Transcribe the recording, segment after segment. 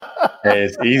Hey,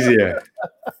 it's easier.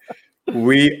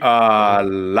 We are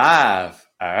live.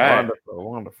 All right.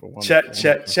 Wonderful.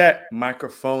 Check.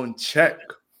 Microphone check.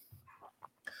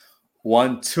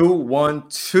 1 2 1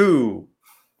 2.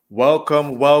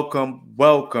 Welcome.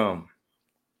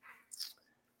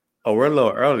 Oh, we're a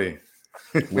little early.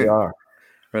 We are.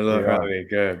 We're a little early.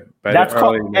 Good. That's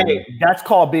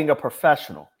called being a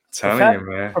professional. Telling you,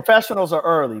 man. Professionals are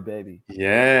early, baby.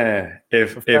 Yeah.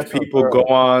 If people go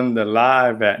on the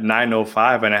live at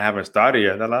 9:05 and I haven't started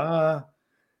yet, they're like,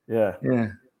 yeah.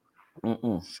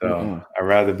 So I'd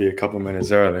rather be a couple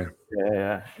minutes early.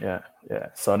 Yeah.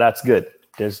 So that's good.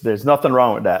 There's nothing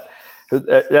wrong with that.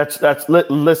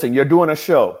 Listen, you're doing a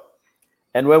show,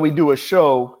 and when we do a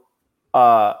show,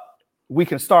 we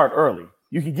can start early.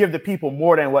 You can give the people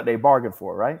more than what they bargained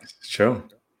for, right? Sure.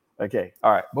 Okay.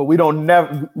 All right. But we don't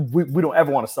ever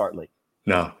want to start late.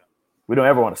 No. We don't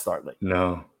ever want to start late.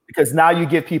 No. Because now you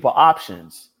give people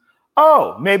options.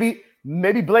 Oh, maybe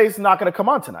Blaze is not going to come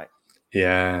on tonight.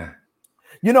 Yeah.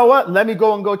 You know what? Let me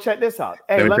go check this out.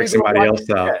 Hey, let me pick somebody else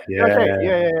out. Yeah.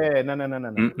 Okay. Yeah.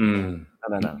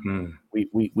 No.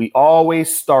 We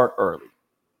always start early.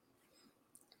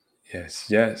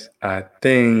 Yes. I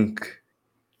think.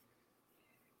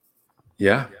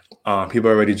 Yeah. People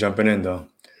are already jumping in though.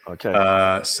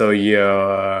 Okay. So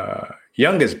your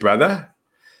youngest brother,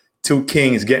 Two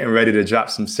Kings, getting ready to drop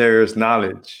some serious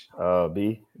knowledge.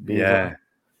 B. Yeah.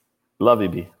 Love you,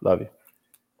 B. Love you.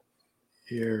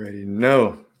 You already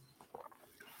know.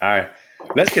 All right.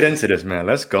 Let's get into this, man.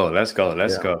 Let's go.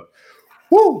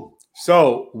 Woo!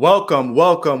 So welcome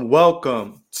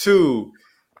to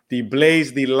the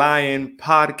Blaze the Lion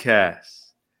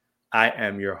podcast. I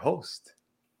am your host,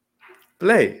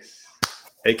 Blaze,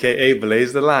 aka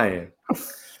Blaze the Lion.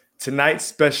 Tonight's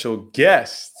special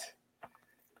guest.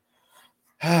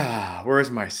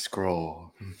 Where's my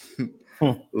scroll?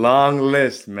 Long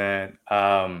list, man.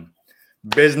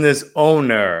 Business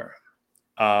owner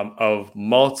of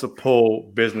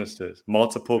multiple businesses,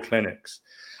 multiple clinics,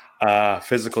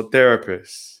 physical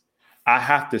therapist. I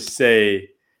have to say,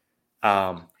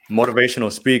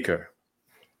 motivational speaker,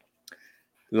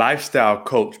 lifestyle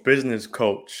coach, business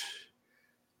coach,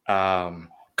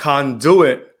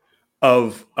 conduit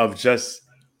of just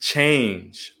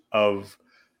change, of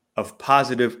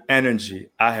positive energy.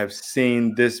 I have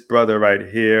seen this brother right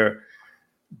here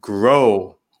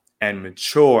grow and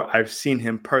mature. I've seen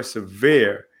him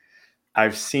persevere.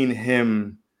 I've seen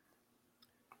him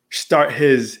start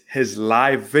his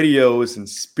live videos and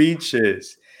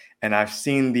speeches, and I've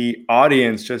seen the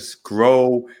audience just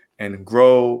grow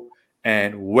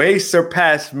and way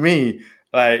surpass me.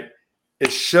 Like,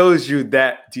 it shows you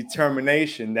that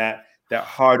determination, that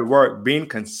hard work, being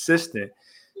consistent,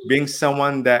 being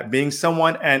someone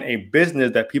and a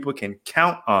business that people can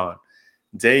count on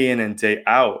day in and day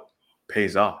out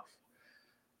pays off.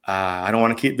 I don't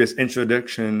want to keep this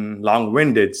introduction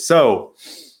long-winded. So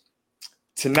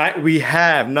tonight we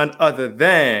have none other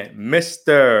than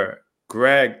Mr.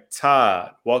 Greg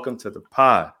Todd. Welcome to the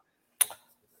pod.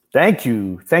 Thank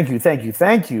you.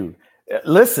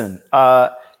 Listen,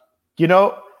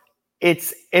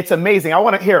 it's amazing. I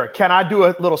want to hear it. Can I do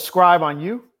a little scribe on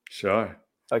you? Sure.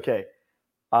 Okay.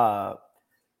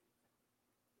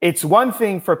 It's one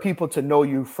thing for people to know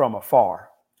you from afar,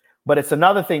 but it's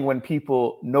another thing when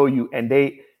people know you and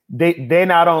they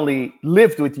not only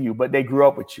lived with you, but they grew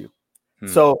up with you.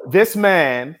 So this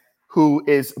man who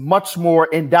is much more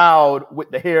endowed with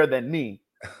the hair than me,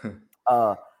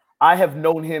 I have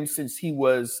known him since he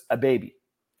was a baby.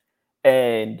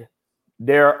 And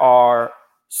there are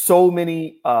so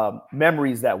many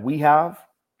memories that we have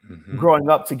growing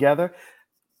up together.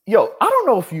 Yo, I don't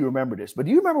know if you remember this, but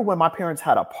do you remember when my parents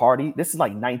had a party? This is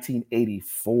like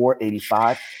 1984,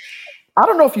 85. I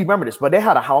don't know if you remember this, but they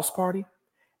had a house party,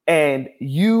 and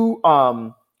we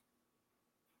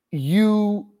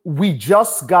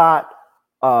just got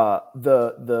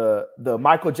the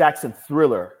Michael Jackson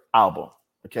Thriller album,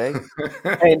 okay?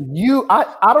 And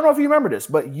I don't know if you remember this,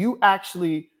 but you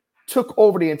actually took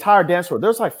over the entire dance floor.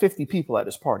 There's like 50 people at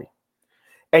this party.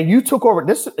 And you took over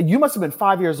this. You must have been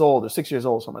 5 years old or 6 years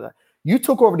old, something like that. You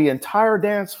took over the entire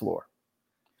dance floor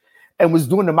and was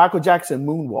doing the Michael Jackson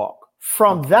moonwalk.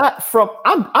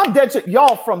 I'm dead to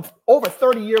y'all from over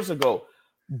 30 years ago.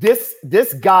 This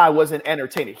guy was an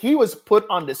entertainer. He was put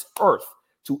on this earth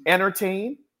to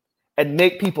entertain and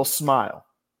make people smile.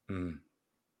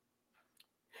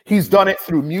 He's done it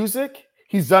through music.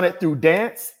 He's done it through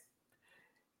dance.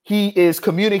 He is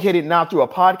communicating now through a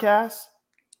podcast.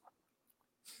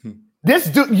 This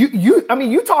dude,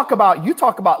 you talk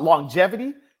about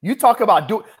longevity. You talk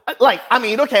about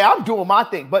okay, I'm doing my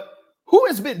thing, but who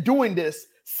has been doing this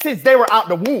since they were out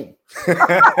the womb?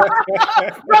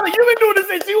 Brother, you've been doing this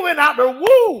since you went out the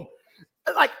womb.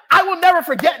 Like, I will never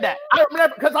forget that. I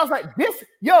remember because I was like,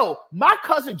 my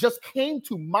cousin just came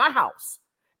to my house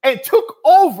and took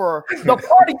over the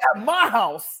party at my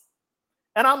house.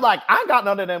 And I'm like, I ain't got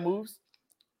none of them moves.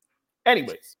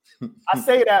 Anyways, I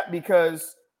say that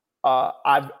because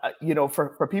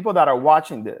for people that are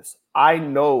watching this, I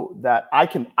know that I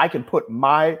can put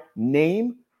my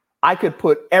name, I could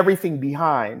put everything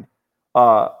behind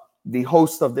the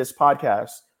host of this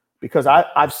podcast because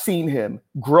I've seen him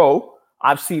grow,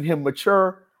 I've seen him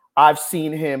mature, I've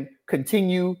seen him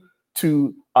continue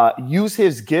to use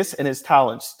his gifts and his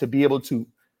talents to be able to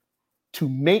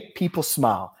make people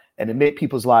smile and to make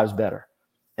people's lives better.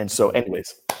 And so,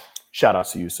 anyways, shout out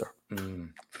to you, sir.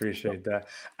 Appreciate that.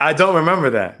 I don't remember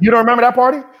that. You don't remember that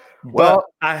party? Well,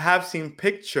 I have seen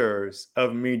pictures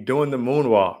of me doing the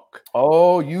moonwalk.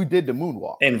 Oh, you did the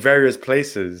moonwalk in various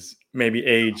places, maybe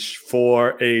age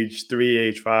 4, age 3,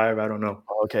 age 5. I don't know.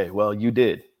 Okay, well, you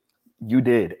did, and you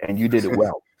did it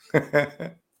well,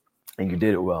 and you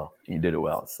did it well. You did it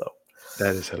well. So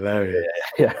that is hilarious.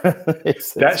 Yeah.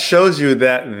 That shows you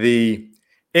that the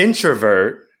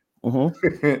introvert,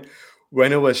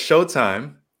 when it was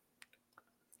showtime,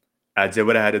 I did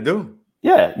what I had to do.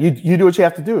 Yeah, you do what you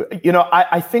have to do.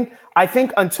 I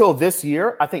think until this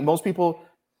year, I think most people,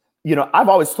 I've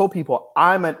always told people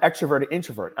I'm an extroverted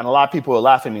introvert, and a lot of people are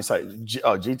laughing at me and say,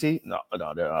 "Oh, GT, no,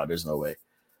 there's no way."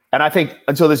 And I think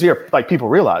until this year, like people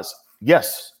realize,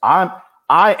 yes, I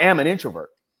am an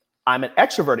introvert. I'm an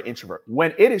extroverted introvert.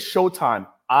 When it is showtime,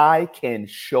 I can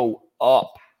show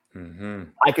up.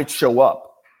 I could show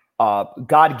up.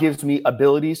 God gives me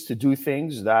abilities to do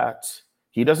things that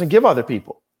He doesn't give other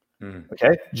people.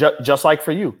 Okay, just like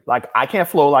for you, like I can't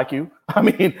flow like you. I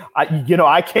mean,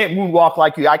 I can't moonwalk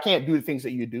like you. I can't do the things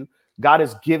that you do. God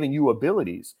has given you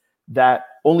abilities that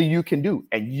only you can do,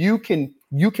 and you can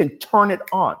turn it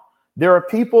on. There are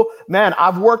people, man.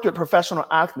 I've worked with professional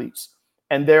athletes,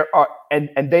 and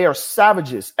they are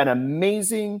savages and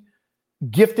amazing,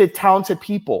 gifted, talented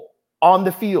people on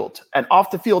the field, and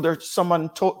off the field, they're someone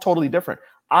totally different.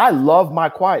 I love my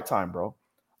quiet time, bro.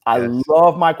 I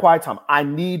love my quiet time. I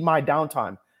need my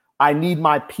downtime. I need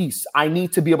my peace. I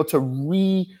need to be able to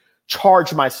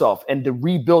recharge myself and to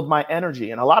rebuild my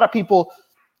energy. And a lot of people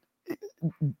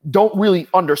don't really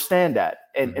understand that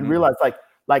and realize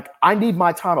like I need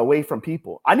my time away from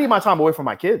people. I need my time away from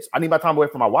my kids. I need my time away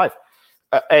from my wife.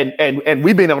 And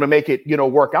we've been able to make it,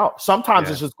 work out. Sometimes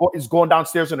it's just it's going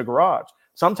downstairs in the garage.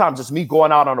 Sometimes it's me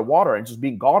going out on the water and just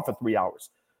being gone for 3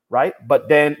 hours. Right. But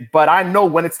I know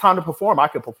when it's time to perform, I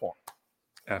can perform.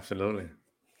 Absolutely.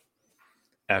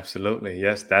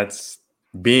 Yes. That's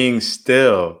being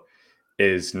still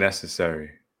is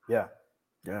necessary. Yeah.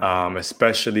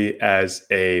 Especially as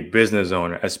a business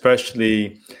owner,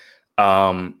 especially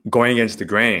going against the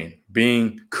grain,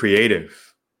 being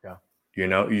creative. Yeah.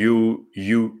 You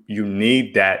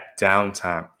need that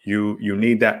downtime. You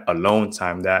need that alone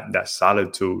time, that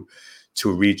solitude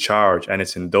to recharge. And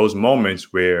it's in those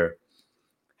moments where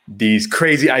these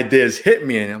crazy ideas hit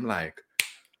me and I'm like,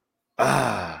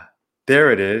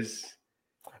 there it is.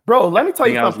 Bro, let me tell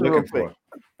you something real quick.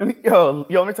 Let me tell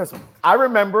you something. I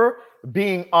remember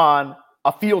being on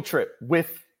a field trip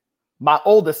with my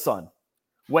oldest son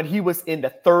when he was in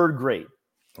the 3rd grade.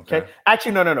 Okay.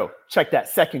 Actually, no. Check that.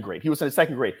 2nd grade. He was in the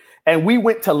 2nd grade. And we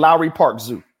went to Lowry Park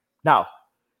Zoo. Now,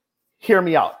 hear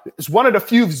me out. It's one of the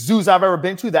few zoos I've ever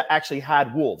been to that actually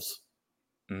had wolves.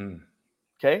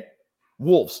 Okay?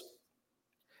 Wolves.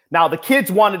 Now, the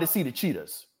kids wanted to see the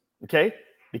cheetahs. Okay?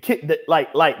 The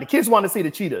kids wanted to see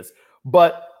the cheetahs.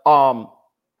 But I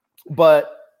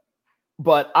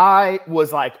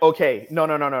was like, okay,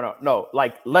 no.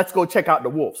 Like, let's go check out the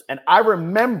wolves. And I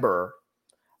remember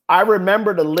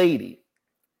the lady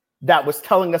that was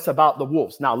telling us about the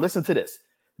wolves. Now, listen to this.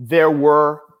 There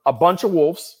were a bunch of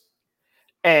wolves.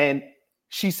 And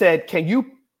she said, can you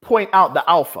point out the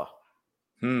alpha?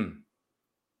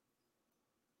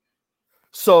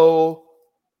 So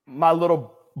my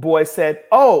little boy said,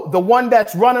 oh, the one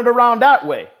that's running around that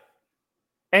way.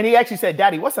 And he actually said,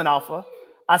 Daddy, what's an alpha?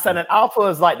 I said, an alpha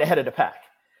is like the head of the pack.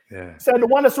 Yeah. Said the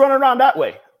one that's running around that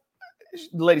way.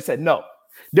 The lady said, no,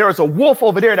 there was a wolf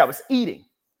over there that was eating.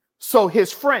 So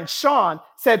his friend Sean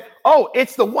said, oh,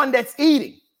 it's the one that's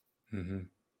eating.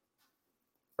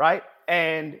 Right?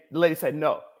 And the lady said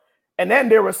no. And then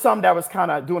there was some that was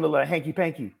kind of doing a little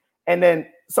hanky-panky. And then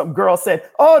some girl said,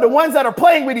 oh, the ones that are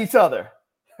playing with each other.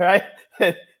 Right?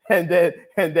 and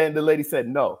then the lady said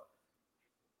no.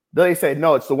 The lady said,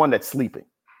 no, it's the one that's sleeping.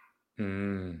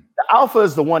 Mm. The alpha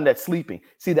is the one that's sleeping.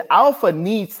 See, the alpha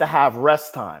needs to have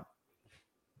rest time.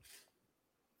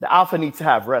 The alpha needs to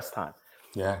have rest time.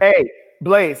 Yeah. Hey,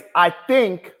 Blaze, I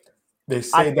think They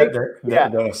say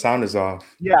that the sound is off.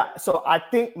 Yeah. So I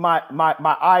think my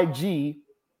IG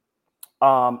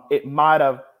it might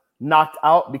have knocked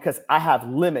out because I have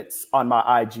limits on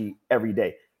my IG every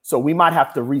day. So we might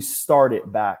have to restart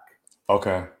it back.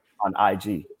 Okay. On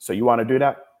IG. So you want to do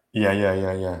that?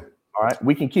 Yeah. All right.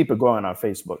 We can keep it going on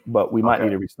Facebook, but we might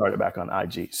need to restart it back on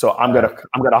IG. So I'm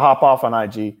gonna hop off on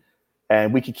IG,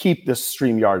 and we can keep this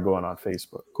StreamYard going on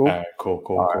Facebook. Cool. All right, cool.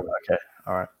 Right, okay.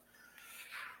 All right.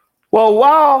 Well,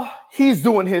 while he's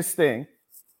doing his thing,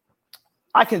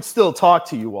 I can still talk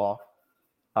to you all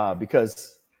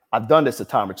because I've done this a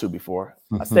time or two before.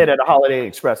 I stayed at a Holiday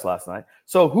Express last night.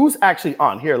 So who's actually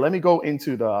on here? Let me go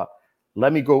into the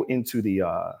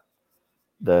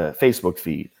Facebook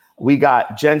feed. We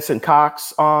got Jensen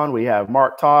Cox on. We have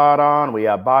Mark Todd on. We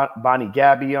have Bonnie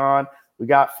Gabby on. We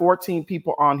got 14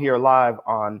 people on here live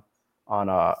on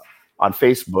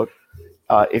Facebook.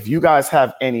 If you guys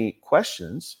have any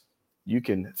questions, you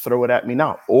can throw it at me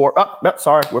now. Or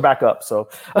sorry, we're back up. So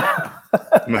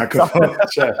microphone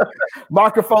check.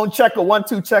 Microphone checker, 1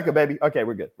 2 checker, baby. Okay,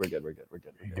 we're good. We're good.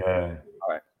 All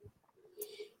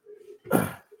right.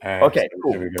 Okay,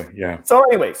 cool. There we go. Yeah. So,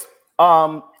 anyways,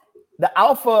 the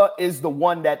alpha is the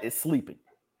one that is sleeping.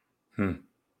 The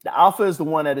alpha is the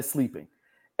one that is sleeping.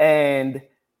 And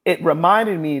it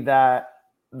reminded me that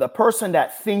the person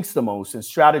that thinks the most and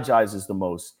strategizes the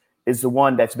most is the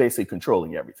one that's basically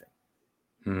controlling everything.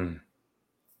 You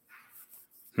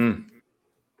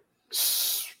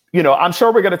know, I'm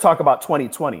sure we're going to talk about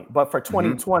 2020, but for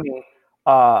 2020,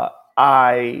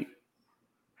 I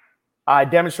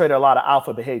demonstrated a lot of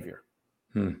alpha behavior.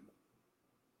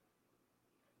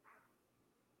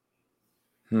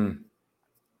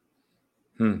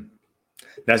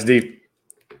 That's deep.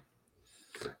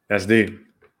 That's deep.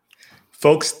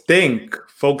 Folks think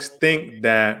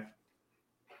that,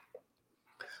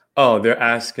 oh, they're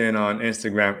asking on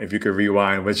Instagram if you could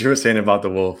rewind what you were saying about the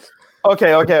wolf.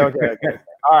 Okay. All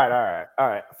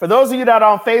right. For those of you that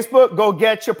are on Facebook, go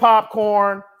get your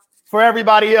popcorn. For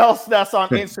everybody else that's on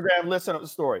Instagram, listen to the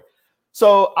story.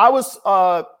 So I was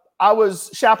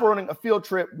chaperoning a field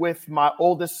trip with my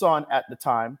oldest son at the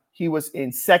time. He was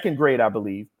in second grade, I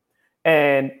believe.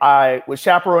 And I was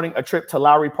chaperoning a trip to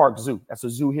Lowry Park Zoo. That's a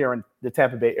zoo here in the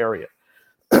Tampa Bay area.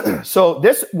 So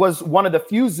this was one of the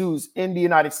few zoos in the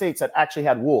United States that actually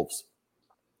had wolves.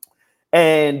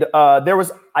 And there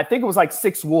was, I think it was like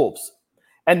 6 wolves.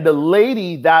 And the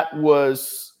lady that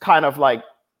was kind of like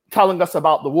telling us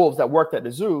about the wolves that worked at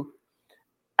the zoo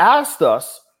asked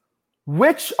us,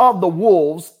 which of the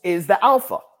wolves is the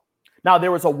alpha? Now,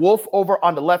 there was a wolf over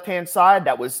on the left-hand side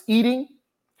that was eating.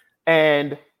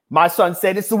 And my son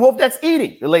said, it's the wolf that's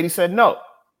eating. The lady said, no.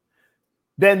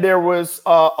 Then there was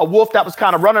a wolf that was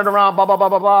kind of running around, blah, blah, blah,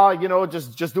 blah, blah, you know,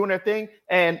 just doing their thing.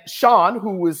 And Sean,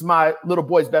 who was my little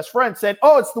boy's best friend, said,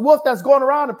 oh, it's the wolf that's going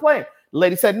around and playing. The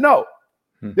lady said, no.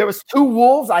 There was 2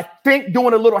 wolves, I think,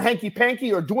 doing a little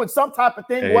hanky-panky or doing some type of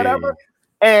thing, whatever.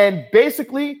 And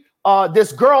basically,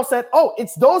 this girl said, oh,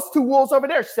 it's those 2 wolves over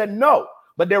there. She said, no.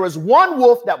 But there was 1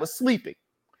 wolf that was sleeping.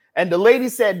 And the lady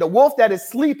said, the wolf that is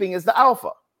sleeping is the alpha.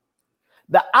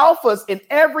 The alphas in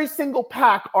every single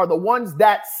pack are the ones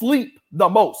that sleep the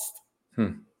most.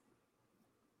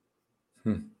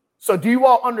 So do you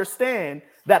all understand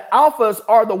that alphas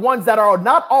are the ones that are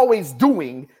not always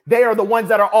doing, they are the ones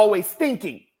that are always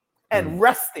thinking and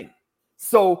resting.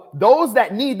 So those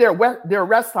that need their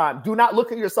rest time, do not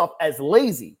look at yourself as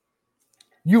lazy.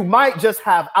 You might just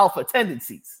have alpha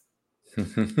tendencies.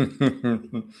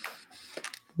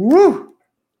 Woo!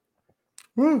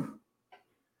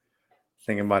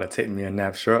 Thinking about it taking me a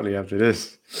nap shortly after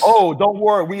this. Oh, don't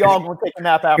worry. We all going to take a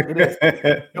nap after this.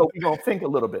 So we're going to think a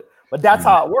little bit. But that's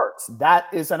how it works. That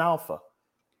is an alpha.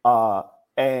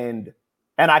 And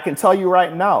I can tell you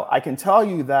right now, I can tell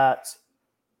you that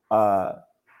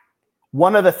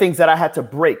one of the things that I had to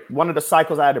break, one of the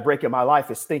cycles I had to break in my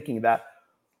life is thinking that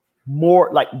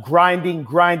more like grinding,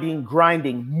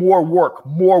 more work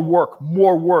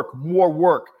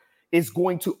is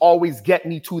going to always get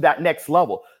me to that next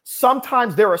level.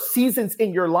 Sometimes there are seasons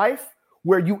in your life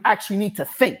where you actually need to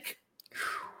think.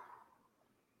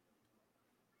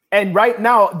 And right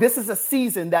now, this is a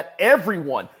season that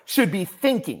everyone should be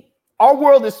thinking. Our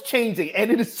world is changing,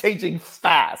 and it is changing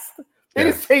fast. It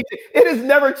is changing. It has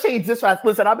never changed this fast.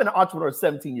 Listen, I've been an entrepreneur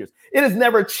 17 years. It has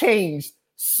never changed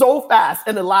so fast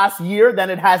in the last year than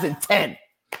it has in 10.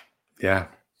 Yeah.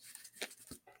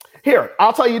 Here,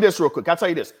 I'll tell you this real quick. I'll tell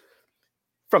you this.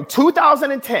 from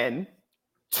 2010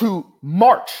 to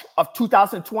March of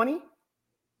 2020,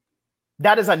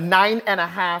 that is a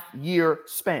 9.5-year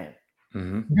span.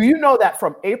 Mm-hmm. Do you know that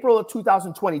from April of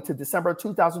 2020 to December of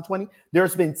 2020,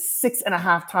 there's been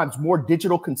 6.5 times more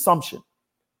digital consumption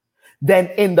than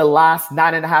in the last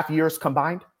 9.5 years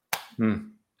combined? I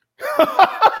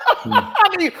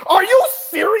mean, are you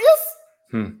serious?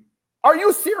 Are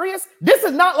you serious? This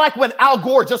is not like when Al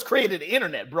Gore just created the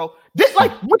internet, bro. This,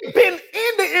 like, we've been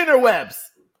in the interwebs.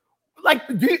 Like,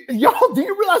 do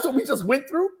you realize what we just went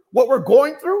through? What we're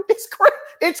going through?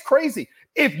 It's crazy.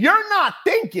 If you're not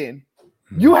thinking,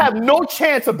 you have no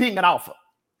chance of being an alpha.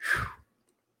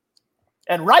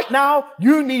 And right now,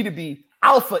 you need to be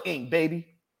alpha-ing, baby.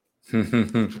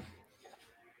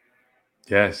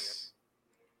 Yes.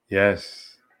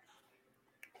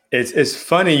 It's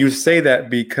funny you say that,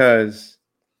 because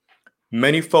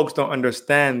many folks don't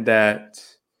understand that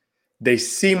they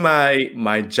see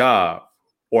my job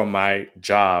or my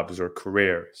jobs or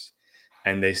careers,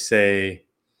 and they say,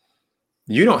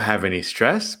 you don't have any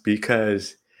stress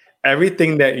because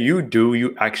everything that you do,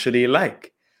 you actually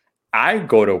like. I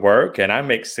go to work and I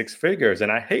make 6 figures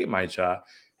and I hate my job.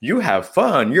 You have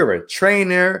fun. You're a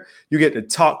trainer. You get to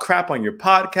talk crap on your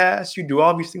podcast. You do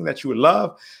all these things that you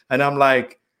love. And I'm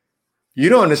like, you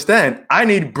don't understand. I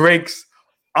need breaks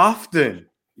often.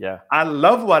 Yeah. I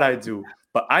love what I do,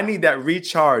 but I need that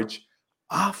recharge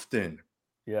often.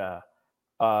 Yeah.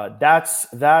 That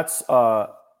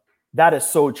is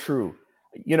so true.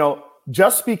 You know,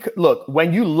 just because, look,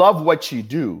 when you love what you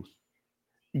do,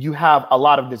 you have a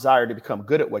lot of desire to become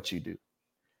good at what you do,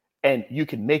 and you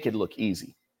can make it look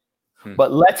easy.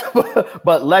 But let's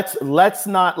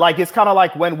not, like, it's kind of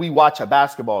like when we watch a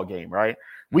basketball game, right?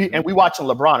 We watching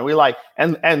LeBron, and we're like,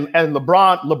 and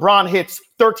LeBron hits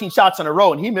 13 shots in a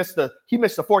row, and he missed the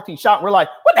 14th shot. And we're like,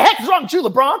 what the heck is wrong with you,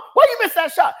 LeBron? Why you miss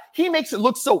that shot? He makes it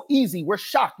look so easy. We're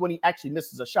shocked when he actually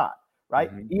misses a shot,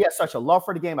 right? Mm-hmm. He has such a love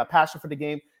for the game, a passion for the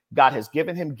game. God has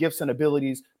given him gifts and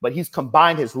abilities, but he's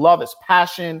combined his love, his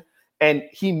passion, and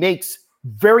he makes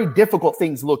very difficult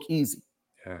things look easy.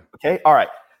 Yeah. Okay. All right.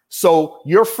 So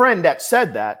your friend that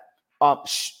said that,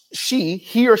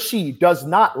 he or she does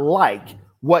not like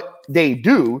what they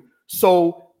do.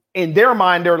 So in their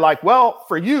mind, they're like, well,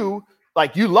 for you,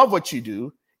 like, you love what you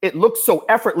do. It looks so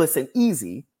effortless and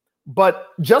easy. But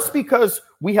just because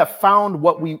we have found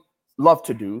what we love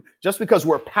to do, just because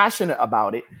we're passionate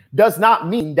about it, does not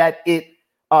mean that it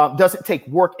doesn't take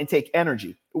work and take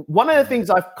energy. One of the things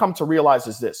I've come to realize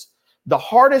is this: the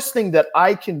hardest thing that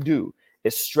I can do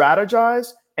is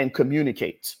strategize and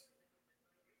communicate.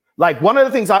 Like, one of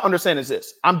the things I understand is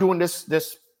this: I'm doing this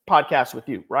podcast with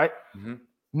you, right? Mm-hmm.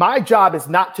 My job is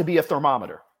not to be a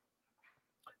thermometer.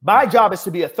 My job is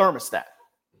to be a thermostat.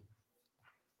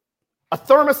 A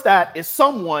thermostat is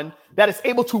someone that is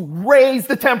able to raise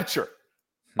the temperature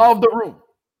of the room.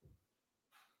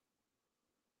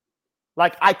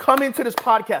 Like, I come into this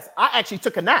podcast, I actually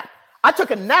took a nap. I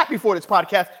took a nap before this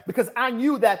podcast because I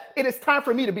knew that it is time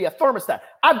for me to be a thermostat.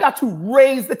 I've got to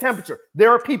raise the temperature.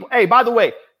 There are people. Hey, by the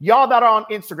way, y'all that are on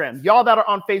Instagram, y'all that are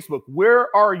on Facebook,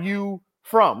 where are you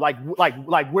from? Like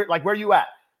where you at?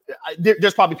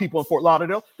 There's probably people in Fort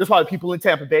Lauderdale. There's probably people in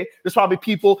Tampa Bay. There's probably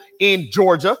people in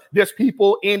Georgia. There's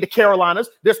people in the Carolinas.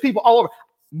 There's people all over.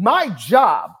 My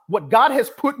job, what God has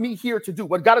put me here to do,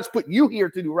 what God has put you here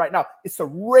to do right now, is to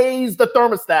raise the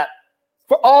thermostat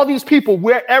for all these people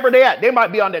wherever they're at. They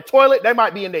might be on their toilet. They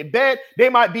might be in their bed. They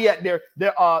might be at their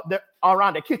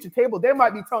around their kitchen table. They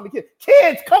might be telling the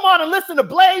kids, come on and listen to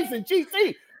Blaze and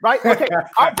GC, right? Okay,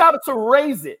 our job is to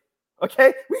raise it.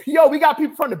 Okay, we got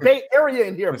people from the Bay Area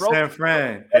in here, bro. San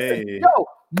Fran. Listen, hey.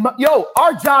 Yo,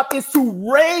 our job is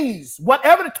to raise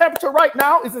whatever the temperature right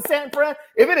now is in San Fran.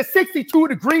 If it is 62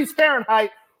 degrees Fahrenheit,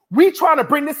 we trying to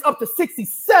bring this up to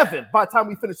 67 by the time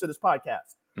we finish this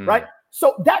podcast, right?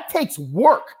 So that takes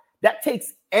work. That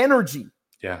takes energy.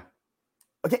 Yeah.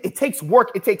 Okay, it takes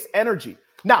work. It takes energy.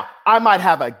 Now, I might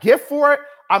have a gift for it.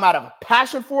 I might have a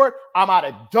passion for it. I might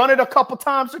have done it a couple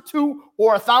times or 2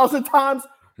 or 1,000 times.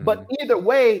 But either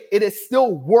way, it is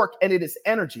still work and it is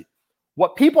energy.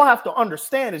 What people have to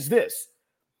understand is this: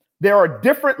 there are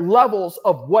different levels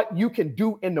of what you can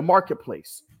do in the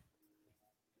marketplace.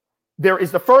 There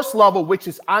is the first level, which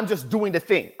is I'm just doing the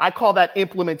thing. I call that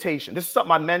implementation. This is something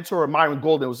my mentor, Myron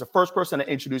Golden, was the first person that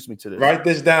introduced me to this. Write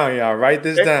this down, y'all. Write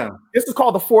this down. This is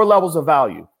called the 4 levels of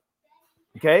value.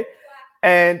 Okay.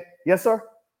 And yes, sir.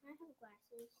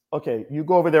 Okay, you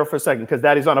go over there for a second because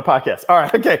Daddy's on a podcast. All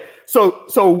right, okay. So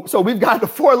we've got the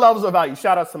 4 levels of value.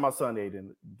 Shout out to my son Aiden.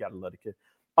 You gotta love the kid.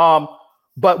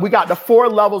 But we got the 4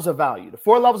 levels of value. The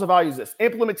 4 levels of value is this: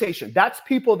 implementation. That's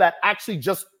people that actually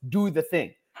just do the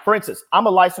thing. For instance, I'm a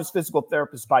licensed physical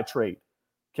therapist by trade.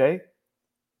 Okay.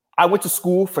 I went to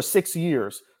school for 6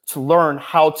 years to learn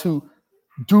how to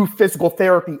do physical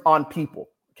therapy on people.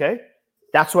 Okay.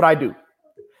 That's what I do.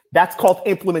 That's called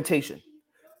implementation.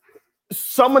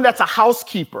 Someone that's a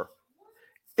housekeeper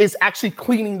is actually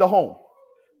cleaning the home.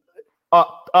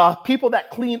 People that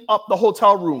clean up the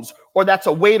hotel rooms, or that's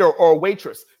a waiter or a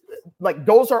waitress, like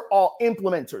those are all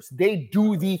implementers. They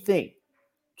do the thing.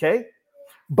 Okay.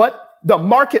 But the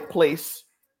marketplace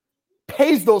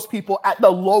pays those people at the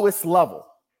lowest level.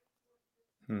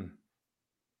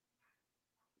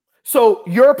 So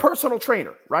you're a personal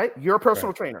trainer, right? You're a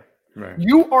personal trainer. Right.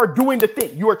 You are doing the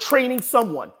thing. You are training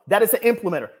someone that is an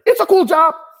implementer. It's a cool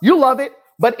job. You love it,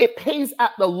 but it pays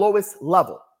at the lowest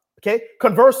level. Okay.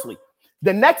 Conversely,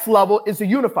 the next level is a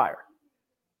unifier.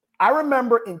 I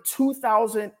remember in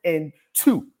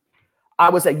 2002, I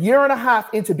was a year and a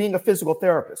half into being a physical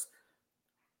therapist.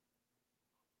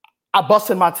 I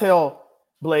busted my tail,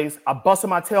 Blaze. I busted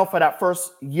my tail for that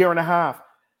first year and a half.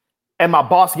 And my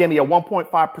boss gave me a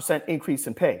 1.5% increase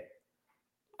in pay.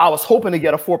 I was hoping to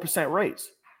get a 4% raise.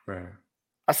 Right.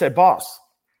 I said, boss,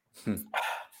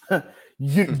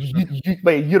 you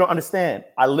don't understand.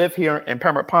 I live here in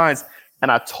Pembroke Pines,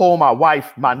 and I told my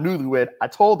wife, my newlywed, I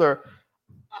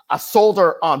sold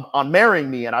her on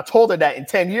marrying me, and I told her that in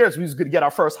 10 years we was going to get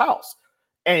our first house.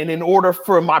 And in order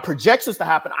for my projections to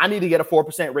happen, I need to get a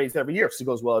 4% raise every year. She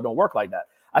goes, well, it don't work like that.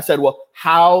 I said, well,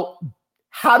 how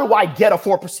do I get a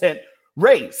 4%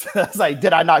 raise? I was like,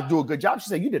 did I not do a good job? She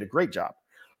said, you did a great job.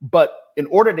 But in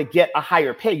order to get a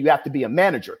higher pay, you have to be a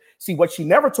manager. See, what she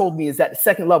never told me is that the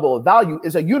second level of value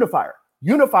is a unifier.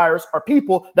 Unifiers are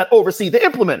people that oversee the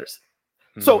implementers.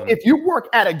 So if you work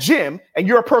at a gym and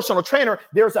you're a personal trainer,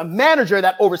 there's a manager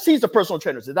that oversees the personal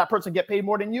trainers. Does that person get paid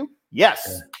more than you?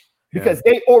 Yes, because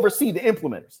they oversee the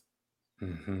implementers.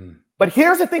 But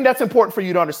here's the thing that's important for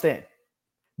you to understand.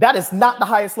 That is not the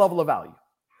highest level of value.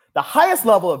 The highest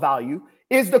level of value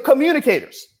is the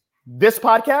communicators. This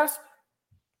podcast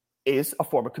is a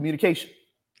form of communication.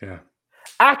 Yeah.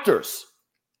 Actors,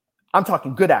 I'm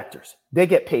talking good actors, they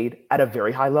get paid at a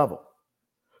very high level.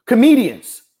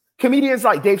 Comedians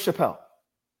like Dave Chappelle.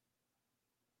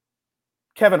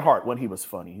 Kevin Hart, when he was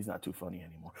funny, he's not too funny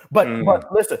anymore. But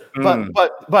listen,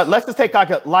 but let's just take like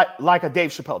a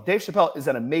Dave Chappelle. Dave Chappelle is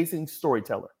an amazing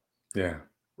storyteller. Yeah.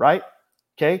 Right?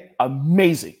 Okay.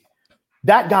 Amazing.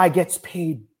 That guy gets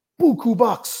paid buku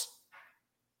bucks.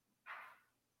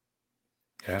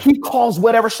 Yeah. He calls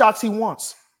whatever shots he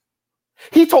wants.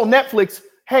 He told Netflix,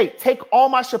 hey, take all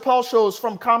my Chappelle shows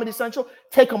from Comedy Central,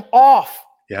 take them off.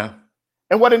 Yeah.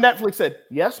 And what did Netflix said?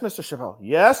 Yes, Mr. Chappelle.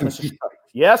 Yes, Mr. Chappelle.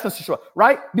 Yes, Mr. Chappelle.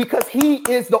 Right? Because he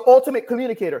is the ultimate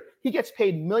communicator. He gets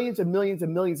paid millions and millions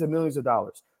and millions and millions of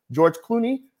dollars. George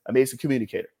Clooney, amazing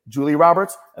communicator. Julia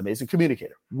Roberts, amazing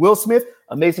communicator. Will Smith,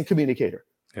 amazing communicator.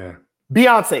 Yeah.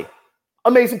 Beyonce,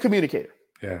 amazing communicator.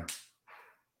 Yeah.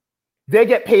 They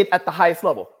get paid at the highest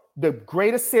level. The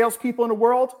greatest salespeople in the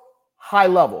world, high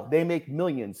level. They make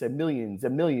millions and millions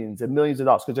and millions and millions of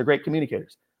dollars because they're great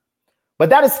communicators. But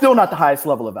that is still not the highest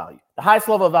level of value. The highest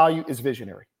level of value is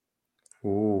visionary.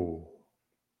 Ooh.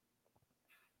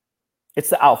 It's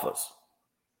the alphas.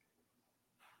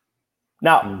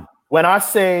 Now, when I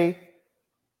say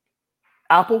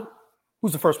Apple,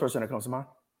 who's the first person that comes to mind?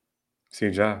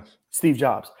 Steve Jobs. Steve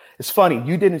Jobs. It's funny,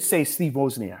 you didn't say Steve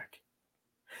Wozniak.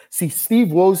 See, Steve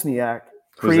Wozniak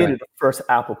created the first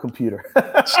Apple computer.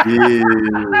 He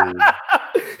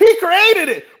created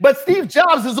it. But Steve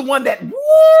Jobs is the one that,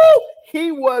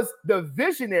 he was the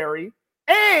visionary,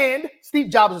 and Steve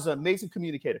Jobs is an amazing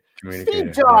communicator.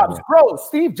 Steve Jobs,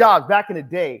 Steve Jobs, back in the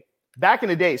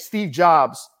day, Steve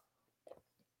Jobs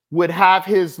would have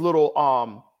his little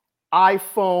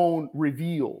iPhone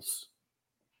reveals.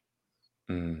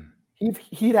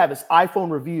 He'd have his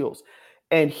iPhone reveals,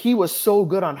 and he was so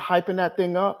good on hyping that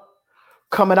thing up,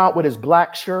 coming out with his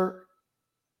black shirt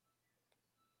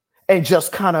and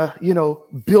just kind of,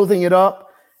 building it up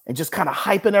and just kind of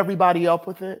hyping everybody up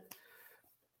with it.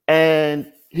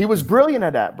 And he was brilliant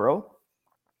at that, bro.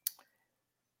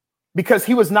 Because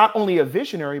he was not only a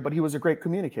visionary, but he was a great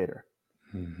communicator.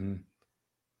 Mm-hmm.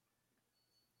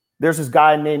 There's this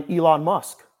guy named Elon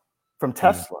Musk from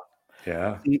Tesla.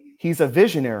 Yeah. He's a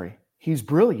visionary. He's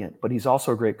brilliant, but he's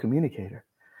also a great communicator.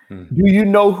 Mm-hmm. Do you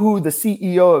know who the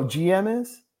CEO of GM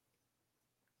is?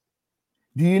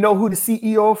 Do you know who the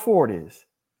CEO of Ford is?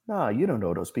 No, you don't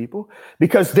know those people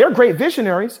because they're great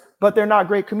visionaries, but they're not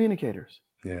great communicators.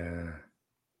 Yeah.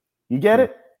 You get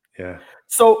it? Yeah.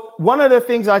 So one of the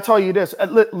things I tell you this,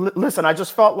 listen, I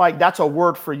just felt like that's a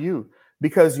word for you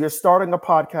because you're starting a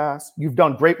podcast. You've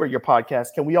done great with your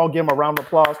podcast. Can we all give him a round of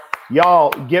applause? Y'all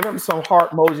give him some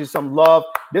heart emojis, some love.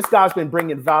 This guy's been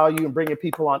bringing value and bringing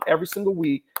people on every single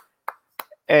week.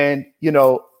 And, you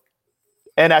know,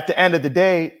 and at the end of the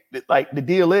day, like the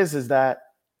deal is that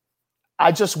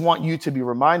I just want you to be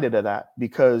reminded of that,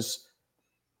 because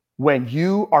when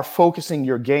you are focusing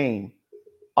your game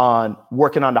on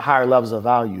working on the higher levels of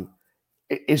value,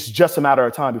 it's just a matter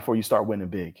of time before you start winning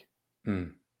big.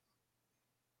 Mm.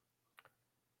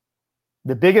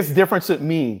 The biggest difference with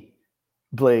me,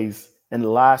 Blaze, in the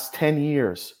last 10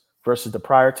 years versus the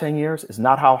prior 10 years is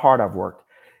not how hard I've worked.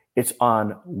 It's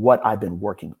on what I've been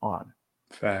working on.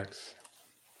 Facts.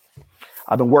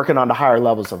 I've been working on the higher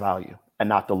levels of value and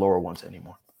not the lower ones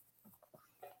anymore.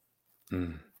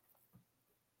 Mm.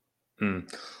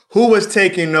 Mm. Who was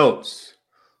taking notes?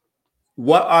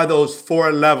 What are those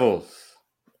 4 levels?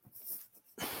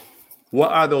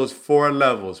 What are those 4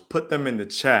 levels? Put them in the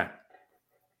chat.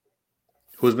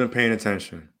 Who's been paying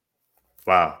attention?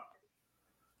 Wow.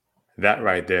 That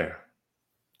right there.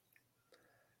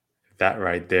 That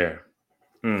right there.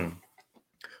 Mm.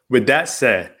 With that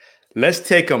said, let's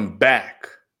take them back.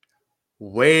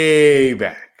 Way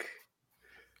back.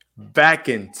 Back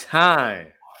in time.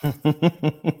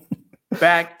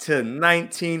 Back to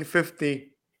 1950.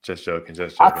 Just joking.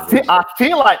 I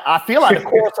feel like the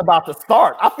chorus about to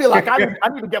start. I feel like I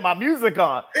need to get my music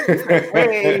on.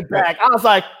 Way back. I was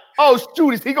like, oh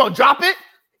shoot, is he gonna drop it?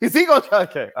 Is he gonna?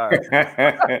 Okay, all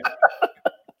right.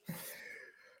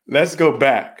 Let's go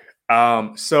back.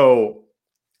 So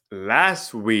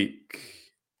last week,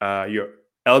 your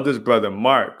eldest brother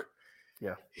Mark,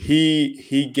 yeah,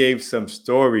 he gave some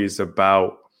stories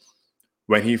about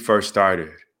when he first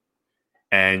started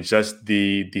and just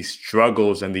the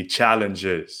struggles and the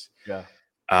challenges. Yeah.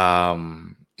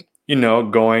 You know,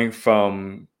 going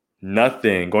from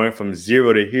nothing, going from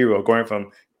zero to hero, going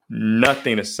from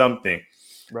nothing to something.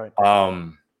 Right.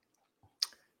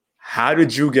 How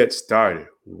did you get started?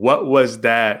 What was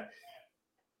that?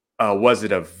 Was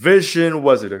it a vision?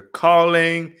 Was it a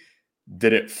calling?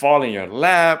 Did it fall in your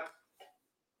lap?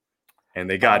 And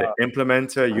they got it.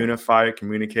 Implementer, unifier,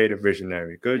 communicator,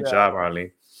 visionary. Good job,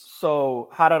 Arlene. So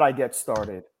how did I get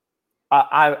started?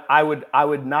 I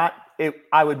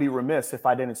would be remiss if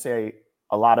I didn't say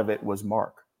a lot of it was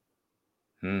Mark.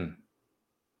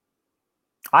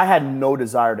 I had no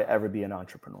desire to ever be an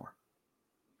entrepreneur.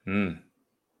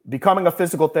 Becoming a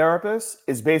physical therapist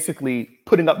is basically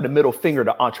putting up the middle finger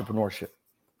to entrepreneurship.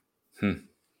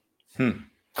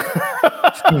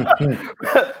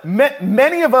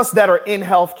 Many of us that are in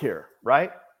healthcare,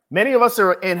 right? Many of us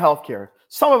are in healthcare.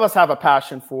 Some of us have a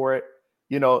passion for it,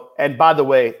 you know. And by the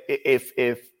way, if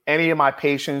any of my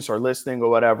patients are listening or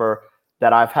whatever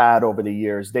that I've had over the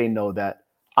years, they know that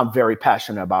I'm very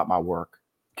passionate about my work,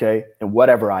 okay, and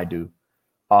whatever I do.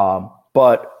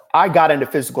 But I got into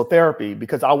physical therapy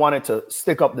because I wanted to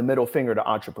stick up the middle finger to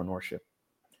entrepreneurship.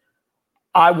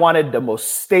 I wanted the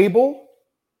most stable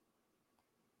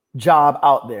job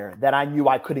out there that I knew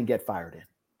I couldn't get fired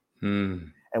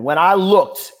in. And when I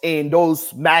looked in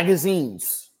those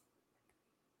magazines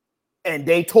and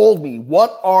they told me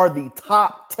what are the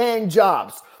top 10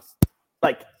 jobs,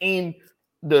 like in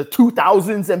the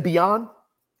 2000s and beyond,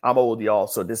 I'm old, y'all,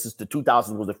 so this is the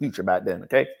 2000s was the future back then,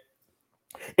 okay?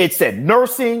 It said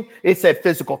nursing, it said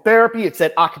physical therapy, it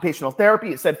said occupational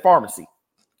therapy, it said pharmacy,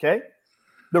 okay?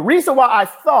 The reason why I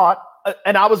thought,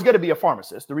 and I was going to be a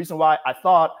pharmacist, the reason why I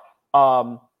thought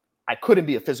I couldn't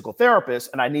be a physical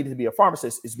therapist and I needed to be a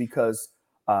pharmacist is because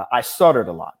I stuttered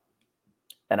a lot.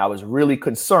 And I was really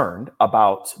concerned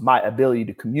about my ability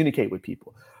to communicate with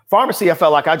people. Pharmacy, I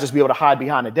felt like I'd just be able to hide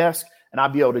behind a desk and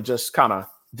I'd be able to just kind of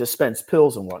dispense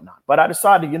pills and whatnot. But I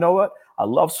decided, you know what? I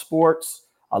love sports.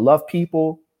 I love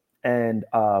people. And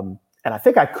I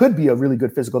think I could be a really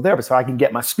good physical therapist so I can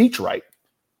get my speech right.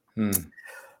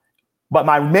 But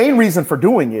my main reason for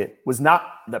doing it was not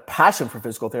the passion for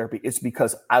physical therapy. It's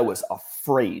because I was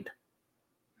afraid.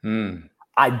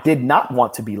 I did not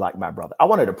want to be like my brother. I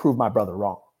wanted to prove my brother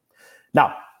wrong.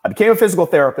 Now, I became a physical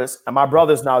therapist, and my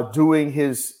brother's now doing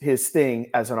his thing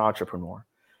as an entrepreneur.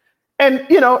 And,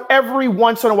 you know, every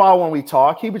once in a while when we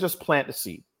talk, he would just plant the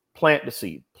seed.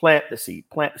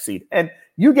 And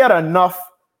you get enough,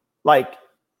 like,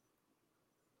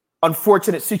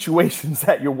 unfortunate situations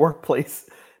at your workplace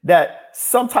that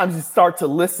sometimes you start to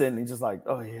listen and just like,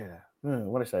 oh yeah,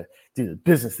 what should I do? The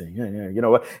business thing, you know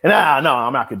what? And no,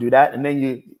 I'm not gonna do that. And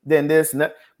then this and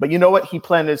that. But you know what? He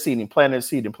planted a seed and planted a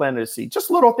seed and planted a seed. Just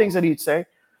little things that he'd say.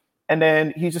 And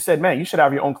then he just said, man, you should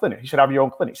have your own clinic. You should have your own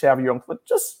clinic. You should have your own clinic.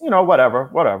 Just,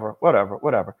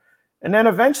 whatever. And then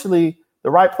eventually the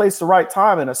right place, the right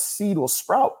time, and a seed will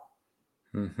sprout.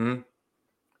 Mm-hmm.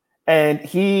 And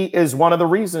he is one of the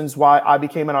reasons why I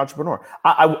became an entrepreneur.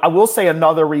 I will say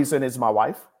another reason is my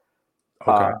wife.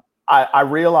 Okay. I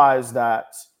realized that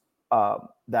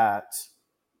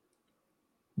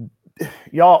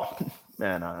y'all,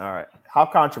 man, all right. How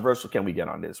controversial can we get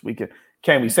on this?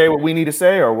 Can we say what we need to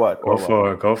say or what? Go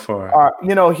for it. All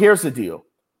right, here's the deal.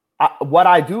 What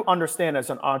I do understand as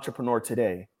an entrepreneur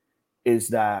today is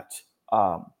that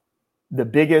the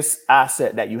biggest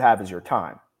asset that you have is your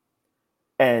time.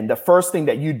 And the first thing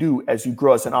that you do as you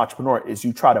grow as an entrepreneur is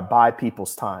you try to buy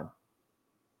people's time.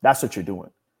 That's what you're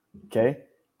doing. Okay.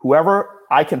 Whoever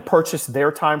I can purchase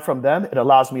their time from them, it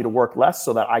allows me to work less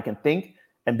so that I can think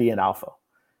and be an alpha.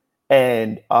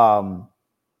 And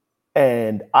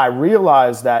I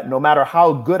realized that no matter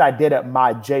how good I did at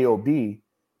my job,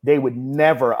 they would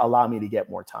never allow me to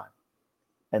get more time.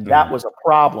 And that was a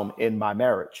problem in my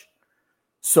marriage.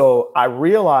 So I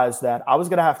realized that I was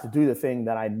going to have to do the thing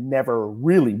that I never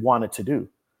really wanted to do.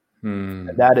 And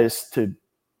that is to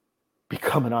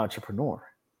become an entrepreneur.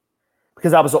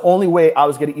 Because that was the only way I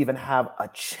was going to even have a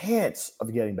chance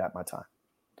of getting back my time.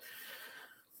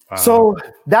 Wow. So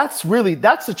that's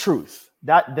the truth.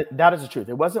 That is the truth.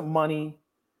 It wasn't money.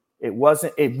 It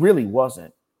really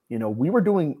wasn't. We were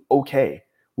doing okay.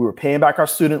 We were paying back our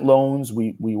student loans.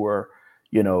 We weren't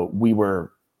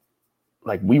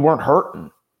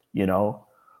hurting,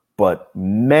 but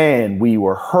man, we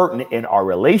were hurting in our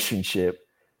relationship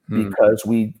because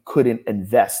we couldn't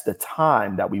invest the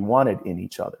time that we wanted in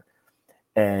each other.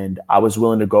 And I was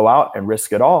willing to go out and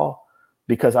risk it all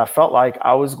because I felt like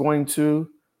I was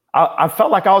I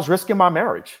felt like I was risking my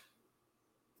marriage.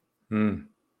 Wow.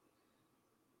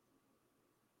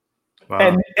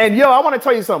 And I want to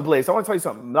tell you something, Blaze. I want to tell you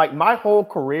something. Like my whole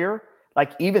career,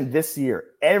 like even this year,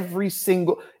 every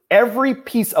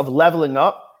piece of leveling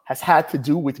up has had to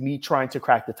do with me trying to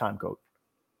crack the time code.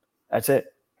 That's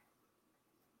it.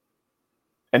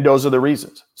 And those are the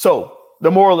reasons. So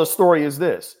the moral of the story is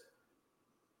this.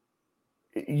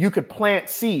 You could plant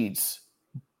seeds,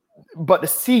 but the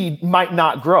seed might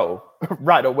not grow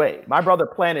right away. My brother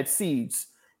planted seeds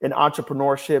in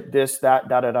entrepreneurship, this, that,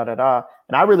 da.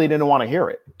 And I really didn't want to hear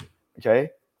it. Okay.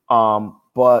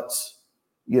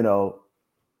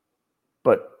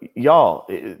 But y'all,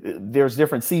 there's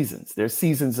different seasons. There's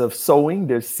seasons of sowing.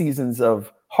 There's seasons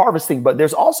of harvesting, but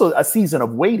there's also a season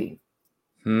of waiting.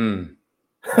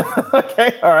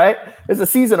 Okay. All right. There's a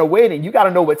season of waiting. You got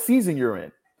to know what season you're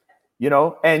in,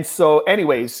 And so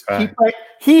anyways,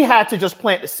 he had to just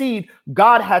plant the seed.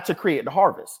 God had to create the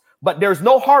harvest, but there's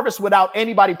no harvest without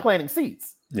anybody planting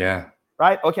seeds. Yeah.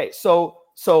 Right. Okay. So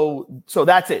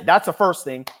that's it. That's the first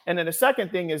thing. And then the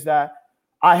second thing is that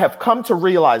I have come to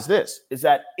realize this is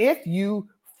that if you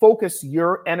focus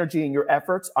your energy and your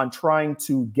efforts on trying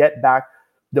to get back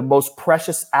the most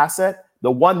precious asset, the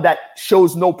one that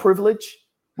shows no privilege,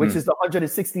 which is the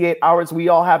 168 hours we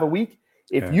all have a week.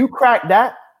 If you crack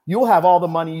that, you'll have all the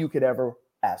money you could ever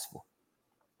ask for.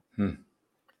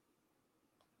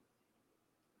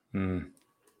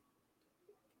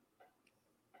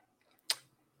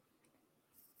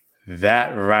 That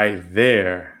right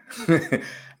there.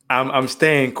 I'm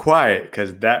staying quiet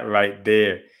because that right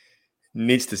there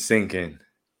needs to sink in.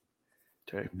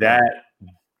 Okay.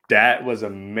 That was a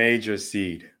major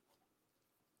seed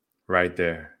right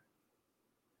there.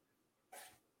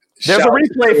 There's a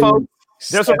replay, folks.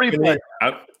 There's a replay.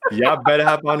 Y'all better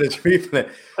hop on this replay.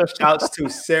 Shouts to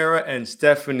Sarah and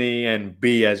Stephanie and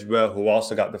B as well, who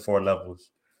also got the 4 levels.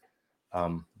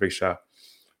 Big shout.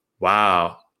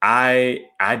 Wow. I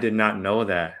did not know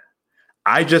that.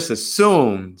 I just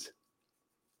assumed,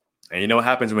 and you know what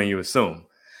happens when you assume.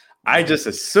 I just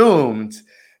assumed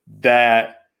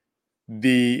that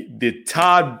the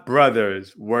Todd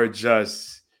brothers were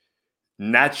just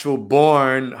natural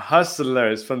born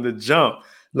hustlers from the jump.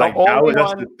 Like that was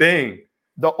just the thing.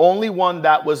 The only one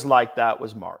that was like that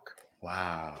was Mark.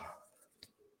 Wow.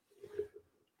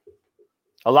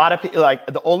 A lot of people, like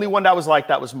the only one that was like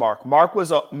that was Mark. Mark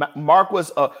was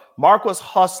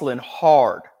hustling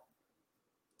hard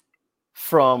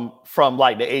from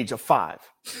like the age of 5.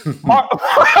 Mark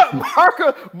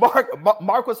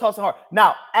was hustling hard.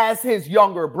 Now, as his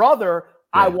younger brother,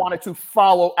 I wanted to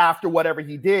follow after whatever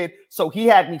he did. So he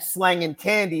had me slanging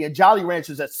candy and Jolly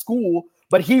Ranchers at school,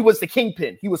 but he was the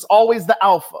kingpin. He was always the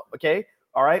alpha. Okay.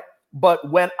 All right.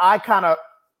 But when I kind of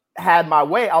had my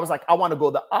way, I was like, I want to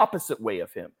go the opposite way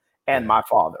of him and my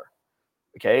father.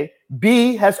 Okay.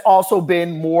 B has also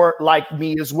been more like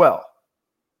me as well.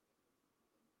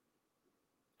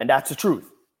 And that's the truth.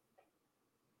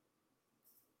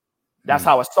 That's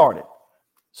how it started.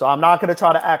 So I'm not going to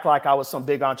try to act like I was some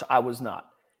big entrepreneur. I was not.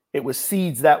 It was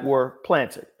seeds that were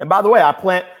planted. And by the way, I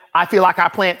feel like I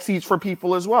plant seeds for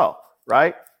people as well,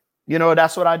 right? You know,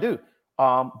 that's what I do.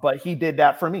 But he did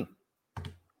that for me.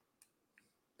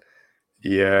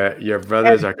 Yeah, your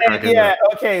brothers are cracking up.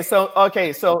 Okay.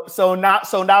 So now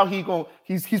he's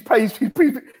probably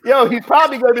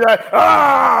gonna be like,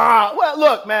 well,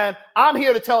 look, man, I'm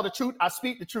here to tell the truth. I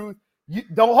speak the truth. You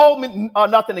don't hold me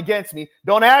nothing against me.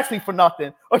 Don't ask me for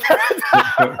nothing. Okay.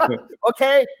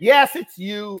 Okay. Yes, it's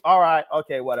you. All right.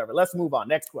 Okay. Whatever. Let's move on.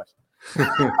 Next question.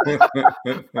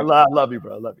 I love you,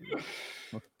 bro. I love you.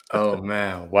 Bro. Oh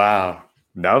man. Wow.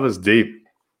 That was deep.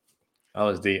 I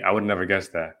would never guess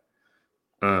that.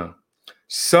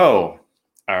 So,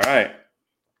 all right.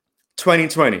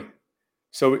 2020.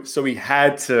 So we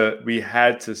had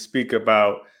to speak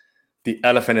about the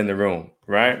elephant in the room,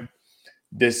 right?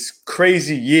 This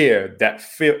crazy year that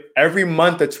every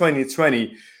month of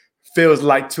 2020 feels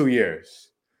like 2 years,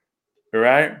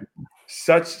 right?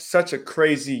 Such a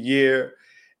crazy year,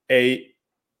 a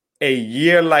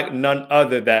year like none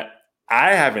other that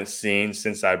I haven't seen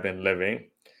since I've been living.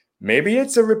 Maybe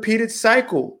it's a repeated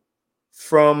cycle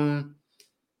from,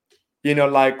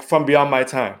 from beyond my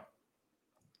time.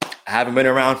 I haven't been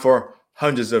around for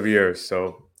hundreds of years,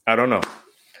 so I don't know.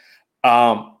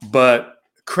 But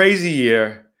crazy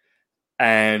year,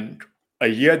 and a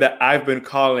year that I've been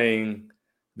calling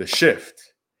the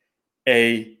shift,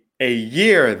 a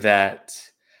year that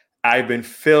I've been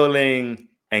feeling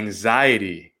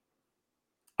anxiety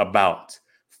about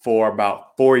for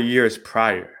about 4 years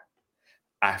prior.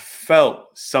 I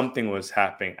felt something was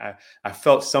happening. I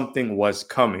felt something was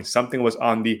coming. Something was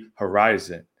on the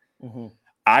horizon. Mm-hmm.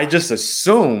 I just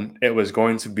assumed it was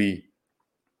going to be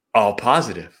all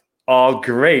positive, all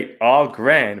great, all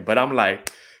grand. But I'm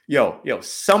like, yo,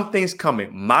 something's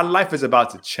coming. My life is about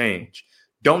to change.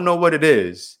 Don't know what it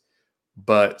is,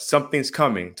 but something's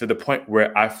coming, to the point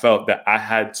where I felt that I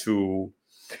had to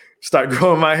start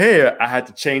growing my hair. I had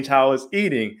to change how I was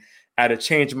eating. I had to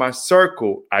change my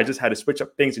circle. I just had to switch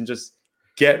up things and just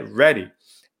get ready.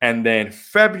 And then January,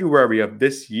 February of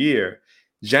this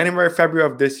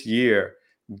year,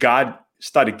 God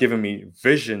started giving me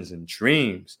visions and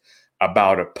dreams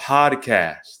about a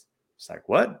podcast. It's like,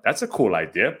 what? That's a cool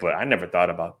idea, but I never thought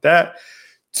about that.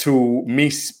 To me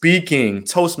speaking,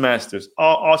 Toastmasters,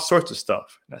 all sorts of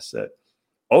stuff. And I said,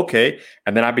 okay.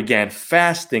 And then I began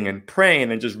fasting and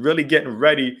praying and just really getting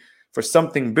ready for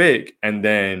something big. And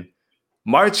then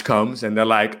March comes and they're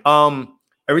like,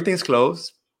 everything's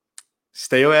closed.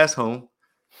 Stay your ass home.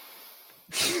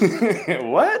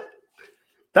 What?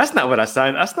 That's not what I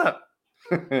signed. That's not.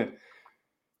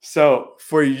 So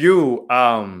for you,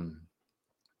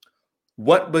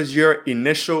 what was your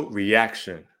initial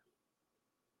reaction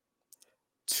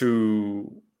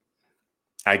to,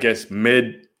 I guess,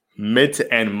 mid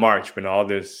to end March when all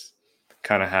this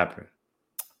kind of happened?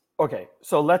 Okay,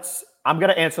 so I'm going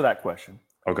to answer that question.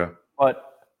 Okay. But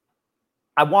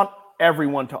I want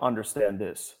everyone to understand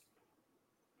this.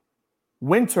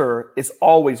 Winter is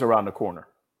always around the corner.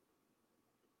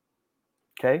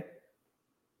 Okay?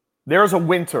 There's a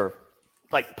winter.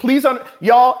 Like, please,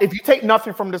 y'all, if you take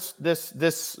nothing from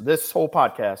this whole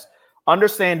podcast,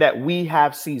 understand that we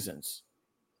have seasons.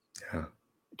 Yeah.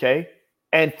 Okay?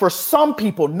 And for some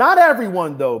people, not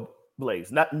everyone though,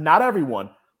 Blaze, not everyone,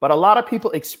 but a lot of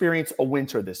people experience a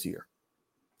winter this year.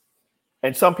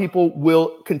 And some people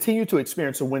will continue to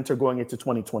experience a winter going into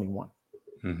 2021.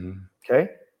 Mm-hmm.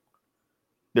 Okay?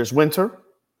 There's winter.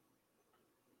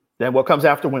 Then what comes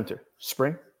after winter?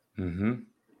 Spring. Mm-hmm.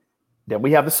 Then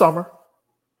we have the summer.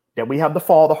 Then we have the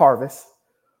fall, the harvest.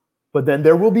 But then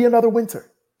there will be another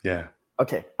winter. Yeah.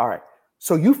 Okay. All right.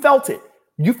 So you felt it.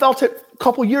 You felt it a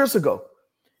couple years ago.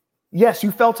 Yes,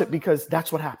 you felt it because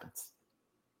that's what happens.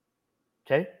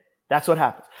 Okay? That's what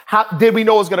happens. How did we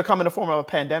know it was going to come in the form of a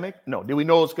pandemic? No. Did we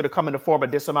know it was going to come in the form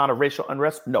of this amount of racial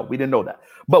unrest? No, we didn't know that.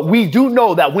 But we do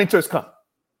know that winter's come.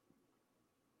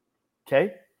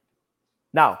 Okay?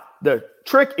 Now, the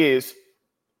trick is,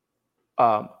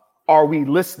 are we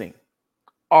listening?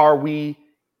 Are we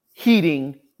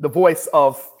heeding the voice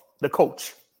of the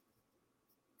coach?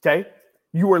 Okay?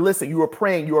 You were listening. You were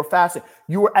praying. You were fasting.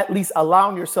 You were at least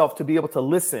allowing yourself to be able to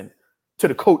listen to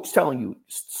the coach telling you,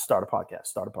 start a podcast,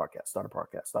 start a podcast, start a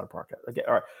podcast, start a podcast. Okay,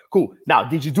 all right, cool. Now,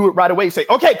 did you do it right away? You say,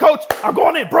 okay, coach, I'm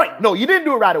going in break. No, you didn't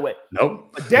do it right away.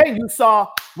 Nope. But then you saw,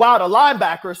 wow, the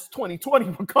linebackers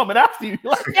 2020 were coming after you.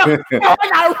 You're like, I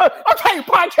gotta run. Okay,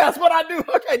 podcast, what I do?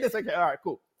 Okay, all right,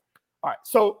 cool. All right.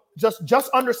 So just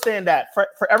understand that for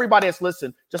everybody that's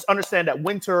listening, just understand that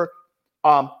winter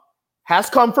has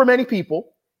come for many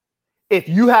people. If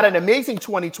you had an amazing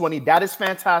 2020, that is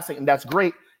fantastic and that's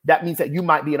great. That means that you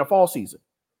might be in a fall season.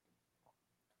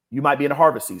 You might be in a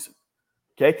harvest season.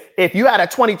 Okay. If you had a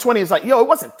 2020, it's like, it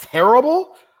wasn't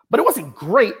terrible, but it wasn't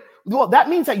great. Well, that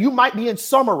means that you might be in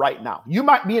summer right now. You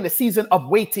might be in a season of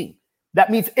waiting. That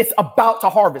means it's about to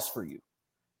harvest for you.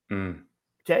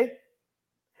 Okay.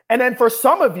 And then for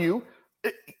some of you,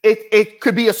 it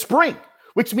could be a spring,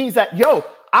 which means that,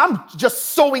 I'm just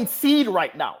sowing seed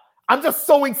right now. I'm just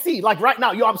sowing seed. Like right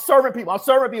now, I'm serving people. I'm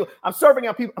serving people. I'm serving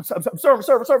out people. I'm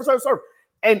serving.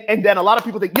 And then a lot of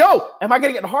people think, am I going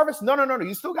to get the harvest? No.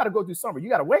 You still got to go through summer. You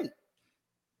got to wait.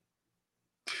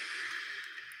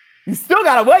 You still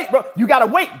got to wait, bro. You got to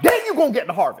wait. Then you're going to get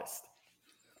the harvest.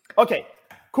 Okay,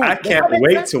 cool. I can't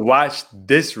wait to watch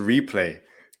this replay.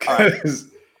 Right.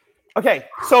 Okay,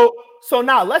 so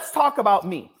now let's talk about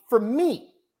me. For me,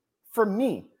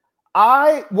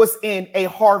 I was in a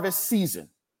harvest season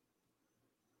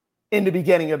in the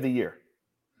beginning of the year.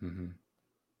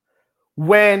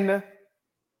 When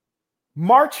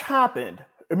March happened,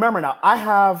 remember now, I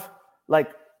have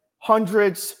like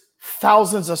hundreds,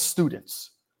 thousands of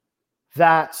students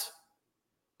that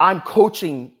I'm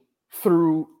coaching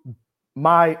through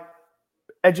my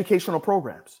educational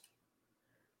programs.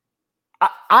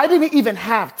 I didn't even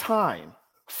have time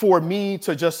for me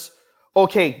to just,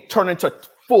 turn into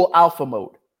full alpha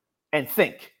mode and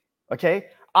think, okay?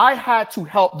 I had to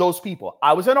help those people.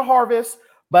 I was in a harvest,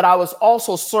 but I was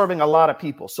also serving a lot of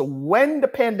people. So when the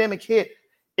pandemic hit,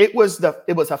 it was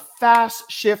a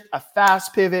fast shift, a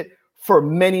fast pivot for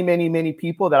many, many, many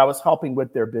people that I was helping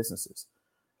with their businesses.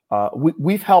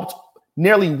 We've helped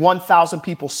nearly 1,000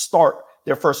 people start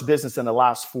their first business in the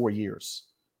last 4 years.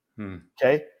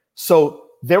 Okay. So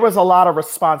there was a lot of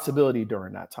responsibility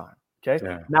during that time. Okay.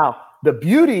 Yeah. Now, the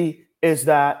beauty is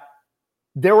that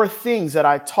there were things that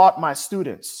I taught my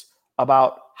students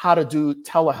about how to do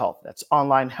telehealth. That's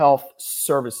online health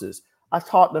services. I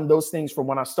taught them those things from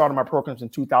when I started my programs in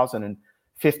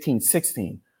 2015,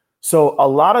 16. So a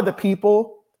lot of the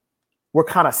people were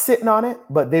kind of sitting on it,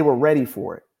 but they were ready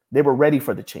for it. They were ready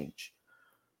for the change.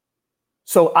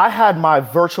 So I had my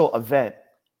virtual event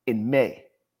in May.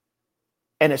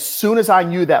 And as soon as I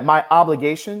knew that my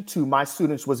obligation to my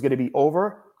students was going to be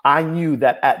over, I knew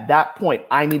that at that point,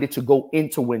 I needed to go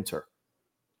into winter.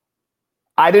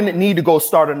 I didn't need to go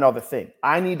start another thing.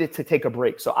 I needed to take a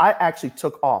break. So I actually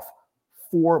took off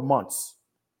 4 months.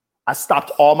 I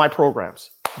stopped all my programs.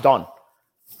 Done.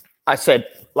 I said,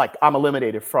 I'm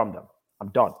eliminated from them. I'm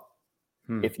done.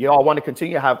 If you all want to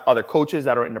continue, I have other coaches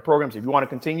that are in the programs. If you want to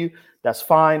continue, that's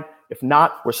fine. If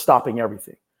not, we're stopping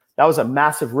everything. That was a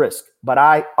massive risk, but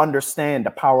I understand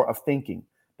the power of thinking,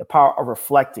 the power of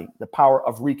reflecting, the power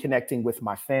of reconnecting with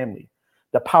my family,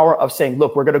 the power of saying,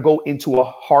 look, we're going to go into a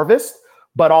harvest,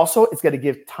 but also it's going to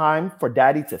give time for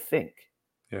daddy to think.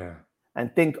 Yeah.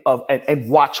 And think of and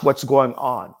watch what's going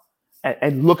on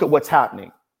and look at what's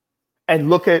happening and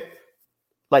look at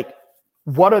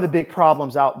what are the big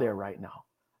problems out there right now?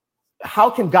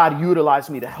 How can God utilize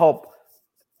me to help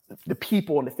the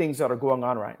people and the things that are going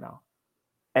on right now?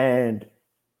 And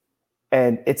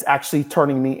it's actually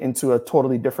turning me into a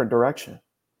totally different direction.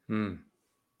 And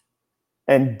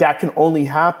that can only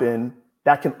happen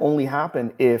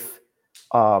if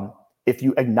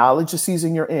you acknowledge the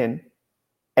season you're in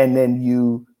and then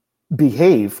you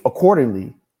behave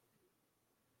according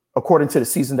to the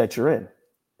season that you're in.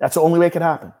 That's the only way it can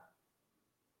happen.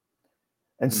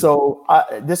 And so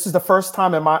this is the first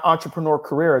time in my entrepreneur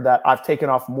career that I've taken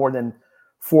off more than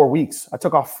 4 weeks. I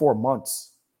took off 4 months.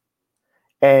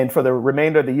 And for the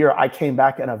remainder of the year, I came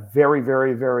back in a very,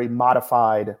 very, very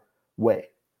modified way.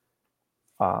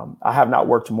 I have not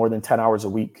worked more than 10 hours a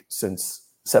week since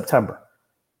September.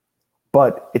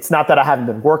 But it's not that I haven't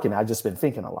been working. I've just been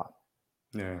thinking a lot.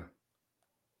 Yeah.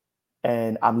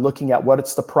 And I'm looking at what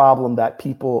it's the problem that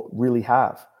people really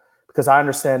have. Because I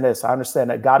understand this. I understand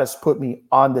that God has put me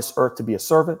on this earth to be a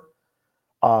servant.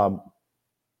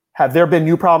 Have there been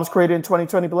new problems created in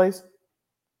 2020, Blaze?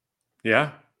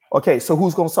 Yeah. Okay, so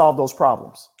who's going to solve those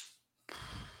problems?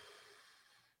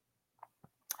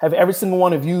 Have every single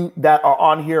one of you that are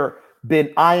on here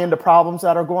been eyeing the problems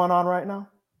that are going on right now?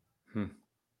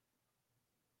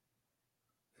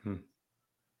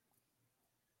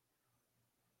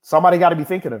 Somebody got to be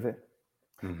thinking of it.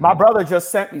 My brother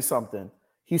just sent me something.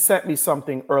 He sent me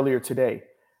something earlier today,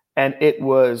 and it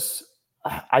was,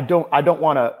 I don't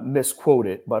want to misquote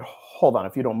it, but hold on,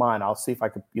 if you don't mind, I'll see if I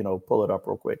could, pull it up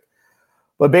real quick.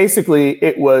 But basically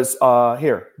it was,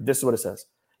 here, this is what it says.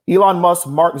 Elon Musk,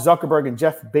 Mark Zuckerberg, and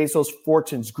Jeff Bezos'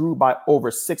 fortunes grew by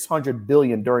over 600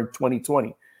 billion during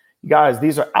 2020. You guys,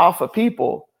 these are alpha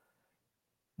people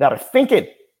that are thinking.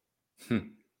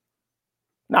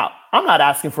 Now, I'm not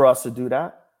asking for us to do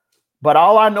that, but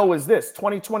all I know is this: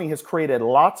 2020 has created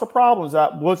lots of problems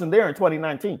that wasn't there in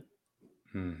 2019.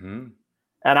 And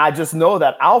I just know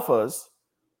that alphas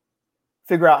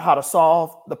figure out how to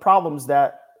solve the problems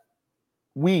that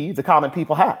we, the common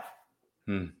people, have.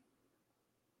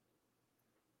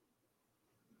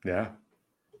 Yeah.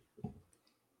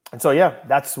 And so, yeah,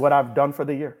 that's what I've done for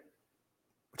the year,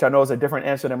 which I know is a different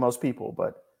answer than most people,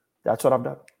 but that's what I've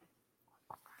done.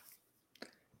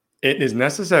 It is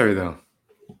necessary, though.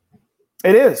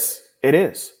 It is. It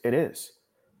is. It is.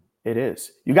 It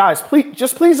is. You guys,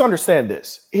 please understand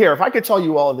this. Here, if I could tell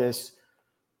you all this,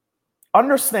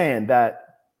 understand that,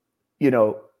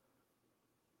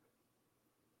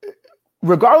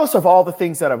 regardless of all the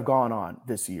things that have gone on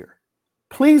this year,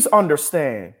 please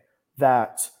understand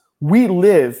that we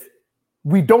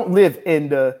don't live in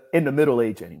the Middle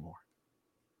Age anymore.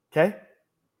 Okay?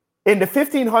 In the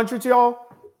 1500s, y'all,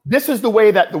 this is the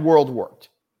way that the world worked.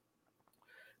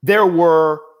 There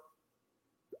were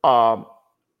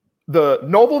the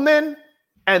noblemen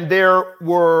and there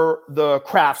were the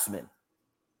craftsmen.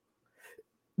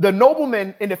 The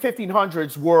noblemen in the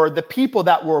 1500s were the people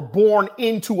that were born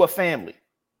into a family.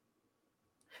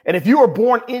 And if you were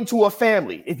born into a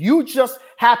family, if you just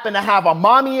happen to have a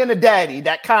mommy and a daddy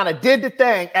that kind of did the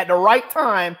thing at the right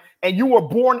time, and you were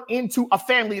born into a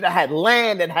family that had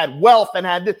land and had wealth and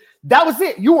had this, that was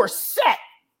it. You were set.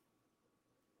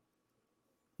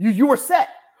 You were set.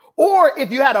 Or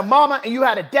if you had a mama and you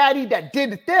had a daddy that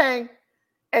did the thing,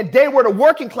 and they were the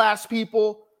working class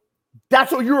people,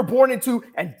 that's what you were born into,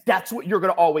 and that's what you're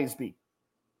going to always be.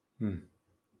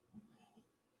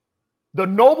 The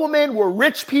noblemen were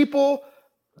rich people.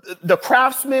 The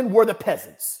craftsmen were the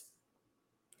peasants.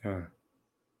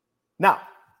 Now,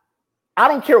 I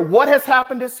don't care what has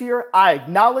happened this year. I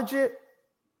acknowledge it.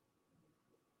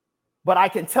 But I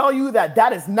can tell you that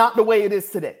that is not the way it is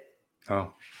today.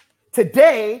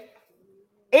 Today,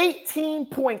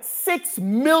 18.6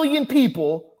 million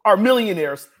people are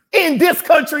millionaires in this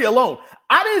country alone.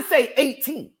 I didn't say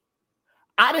 18.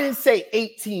 I didn't say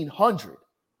 1,800.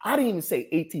 I didn't even say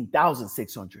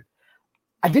 18,600.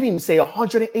 I didn't even say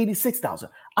 186,000.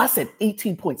 I said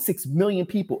 18.6 million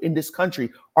people in this country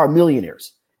are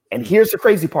millionaires. And here's the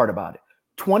crazy part about it.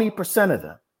 20% of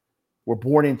them were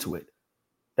born into it.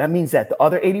 That means that the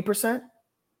other 80%,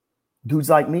 dudes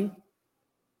like me,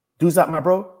 dudes like my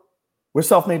bro, we're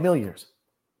self-made millionaires.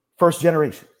 First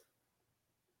generation.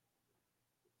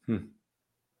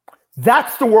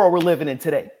 That's the world we're living in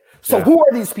today. So who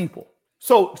are these people?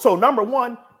 So number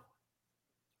one,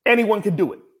 anyone can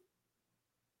do it.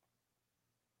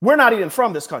 We're not even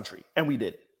from this country, and we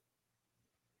did it.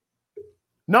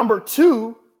 Number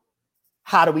two,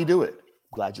 how do we do it?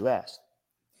 Glad you asked.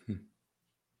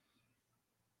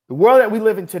 The world that we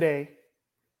live in today,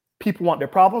 people want their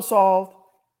problem solved.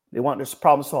 They want their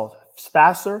problem solved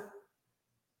faster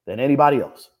than anybody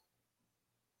else.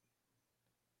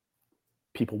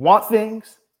 People want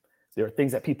things. There are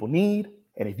things that people need.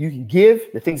 And if you can give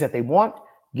the things that they want,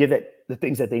 give it the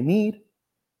things that they need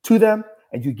to them,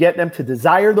 and you get them to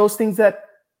desire those things that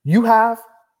you have,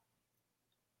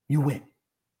 you win.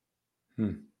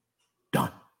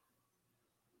 Done.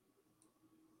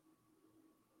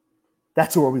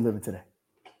 That's the world we live in today.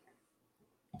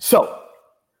 So,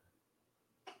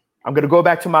 I'm going to go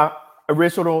back to my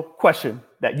original question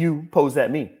that you posed at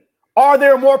me. Are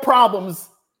there more problems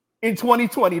in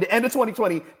 2020, the end of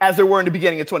 2020, as there were in the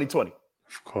beginning of 2020?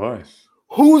 Of course.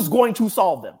 Who's going to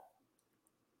solve them?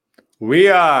 We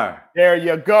are. There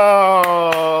you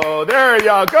go. There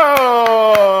you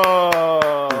go.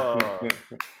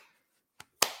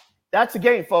 That's a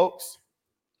game, folks.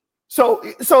 So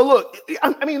look,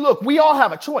 look, we all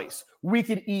have a choice. We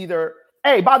could either,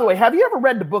 hey, by the way, have you ever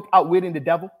read the book Outwitting the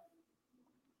Devil?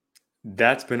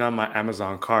 That's been on my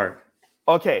Amazon cart.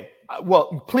 Okay.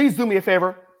 Well, please do me a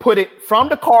favor. Put it from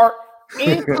the cart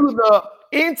into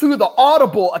the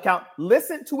Audible account.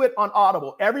 Listen to it on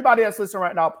Audible. Everybody that's listening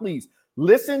right now, please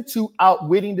listen to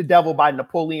Outwitting the Devil by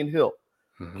Napoleon Hill.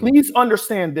 Please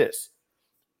understand this.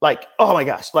 Like, oh my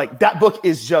gosh, like that book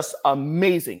is just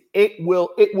amazing. It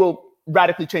will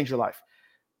radically change your life.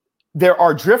 There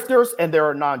are drifters and there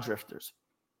are non-drifters.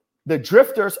 The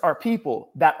drifters are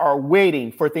people that are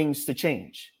waiting for things to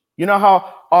change. You know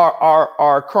how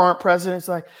our current president's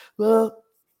like, well,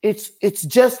 it's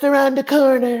just around the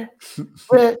corner.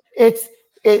 We're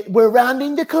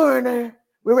rounding the corner.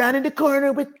 We're rounding the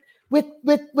corner with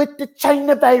the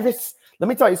China virus. Let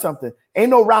me tell you something.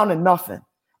 Ain't no rounding nothing.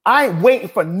 I ain't waiting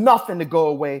for nothing to go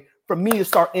away for me to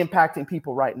start impacting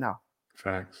people right now.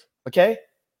 Facts. Okay?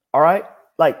 All right?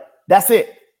 Like, that's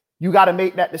it. You got to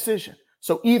make that decision.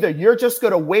 So either you're just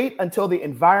going to wait until the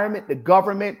environment, the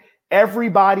government,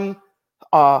 everybody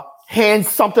hands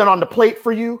something on the plate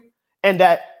for you and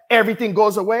that everything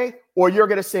goes away, or you're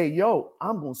going to say, yo,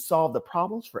 I'm going to solve the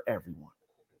problems for everyone.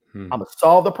 I'm going to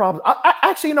solve the problems. I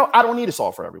actually, I don't need to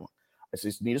solve for everyone. I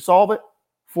just need to solve it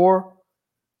for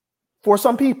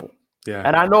some people. Yeah.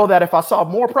 And I know that if I solve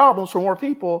more problems for more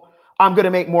people, I'm going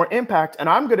to make more impact and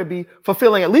I'm going to be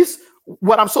fulfilling at least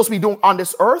what I'm supposed to be doing on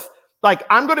this earth. Like,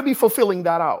 I'm going to be fulfilling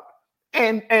that out.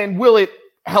 And will it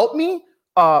help me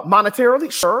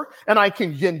monetarily? Sure. And I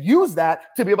can then use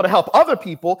that to be able to help other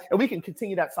people. And we can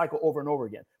continue that cycle over and over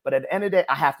again. But at the end of the day,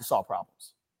 I have to solve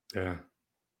problems. Yeah.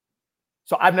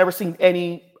 So I've never seen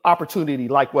any opportunity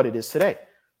like what it is today.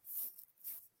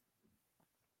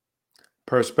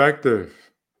 Perspective.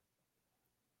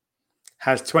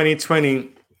 Has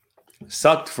 2020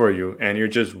 sucked for you and you're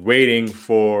just waiting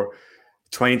for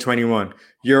 2021?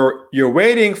 You're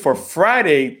waiting for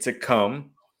Friday to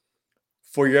come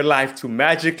for your life to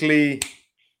magically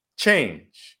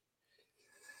change.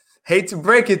 Hate to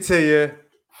break it to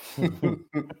you.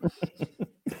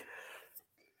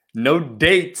 No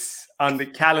dates on the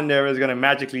calendar is going to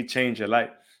magically change your life.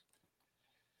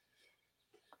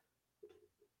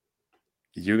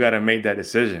 You got to make that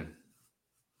decision.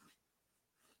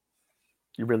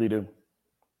 You really do.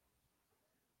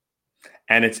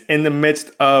 And it's in the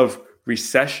midst of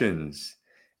recessions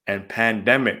and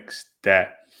pandemics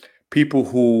that people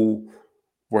who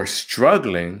were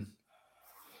struggling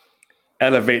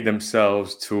elevate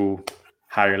themselves to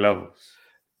higher levels.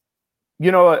 I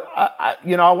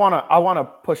want to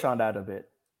push on that a bit.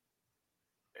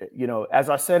 As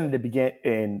I said in the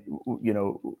beginning,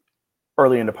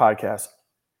 early in the podcast,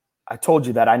 I told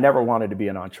you that I never wanted to be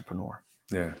an entrepreneur.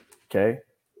 Yeah. Okay.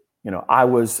 I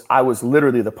was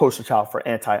literally the poster child for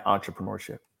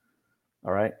anti-entrepreneurship.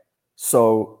 All right.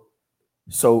 So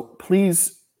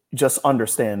please just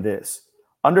understand this.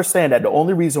 Understand that the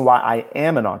only reason why I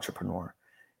am an entrepreneur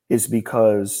is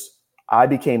because I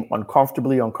became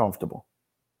uncomfortably uncomfortable.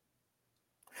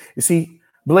 You see,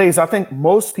 Blaze, I think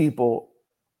most people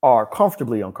are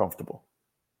comfortably uncomfortable.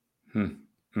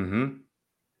 Mm-hmm.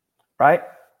 Right?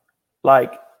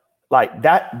 Like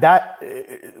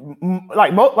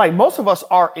most of us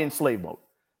are in slave mode.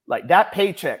 Like, that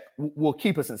paycheck will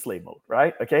keep us in slave mode,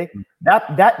 right? Okay.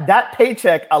 That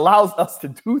paycheck allows us to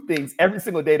do things every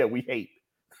single day that we hate.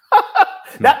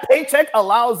 That paycheck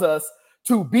allows us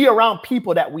to be around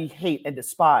people that we hate and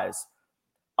despise.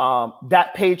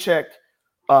 That paycheck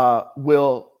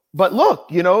will, but look,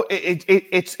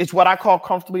 it's what I call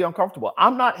comfortably uncomfortable.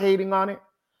 I'm not hating on it.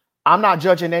 I'm not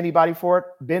judging anybody for it.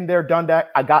 Been there, done that.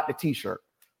 I got the t-shirt.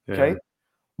 Okay. Yeah.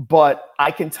 But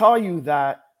I can tell you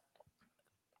that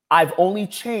I've only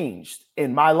changed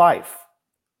in my life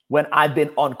when I've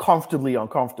been uncomfortably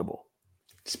uncomfortable.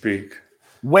 Speak.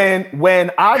 When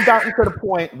I've gotten to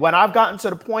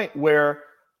the point where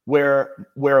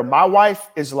my wife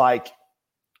is like,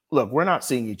 look, we're not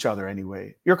seeing each other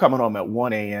anyway. You're coming home at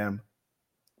 1 a.m.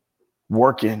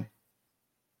 working.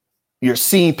 You're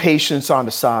seeing patients on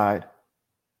the side.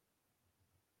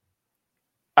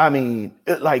 I mean,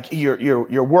 like,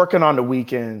 you're working on the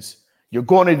weekends. You're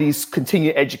going to these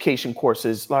continuing education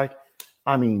courses. Like,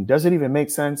 I mean, does it even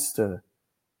make sense to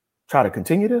try to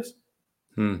continue this?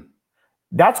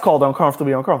 That's called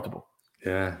uncomfortably uncomfortable.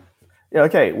 Yeah. Yeah.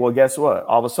 Okay. Well, guess what?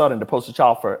 All of a sudden, the poster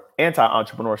child for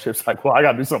anti-entrepreneurship is like, well, I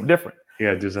got to do something different.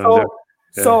 Yeah, do something different.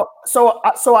 Yeah.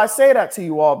 So I say that to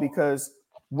you all because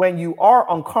when you are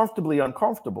uncomfortably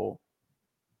uncomfortable,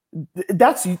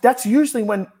 that's usually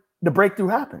when the breakthrough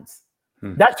happens.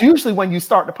 That's usually when you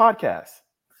start the podcast.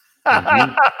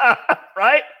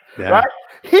 Right? Yeah. Right?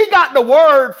 He got the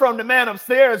word from the man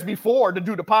upstairs before to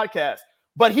do the podcast,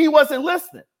 but he wasn't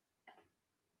listening.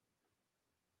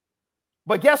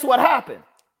 But guess what happened?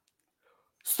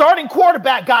 Starting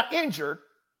quarterback got injured.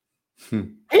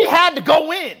 He had to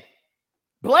go in.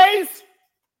 Blaze,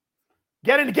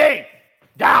 get in the game.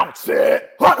 Down,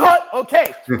 sit, hut.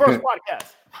 Okay, first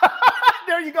podcast.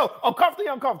 There you go. Uncomfortably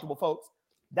uncomfortable, folks.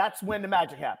 That's when the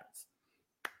magic happens.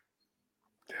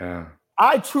 Yeah.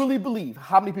 I truly believe,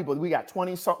 how many people? We got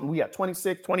 20 something. We got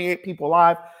 26, 28 people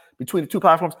live between the two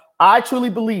platforms. I truly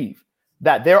believe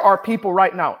that there are people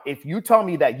right now. If you tell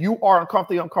me that you are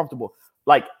uncomfortably uncomfortable,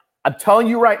 like, I'm telling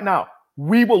you right now,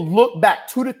 we will look back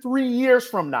 2 to 3 years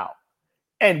from now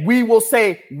and we will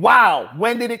say, wow,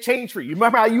 when did it change for you?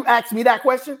 Remember how you asked me that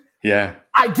question? Yeah.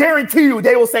 I guarantee you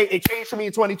they will say it changed for me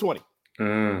in 2020.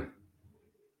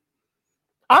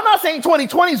 I'm not saying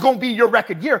 2020 is going to be your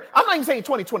record year. I'm not even saying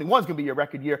 2021 is going to be your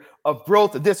record year of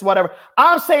growth or this, whatever.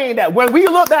 I'm saying that when we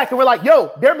look back and we're like,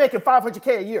 yo, they're making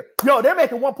 $500K a year. Yo, they're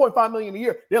making 1.5 million a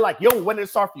year. They're like, yo, when did it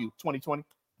start for you? 2020.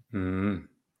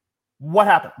 What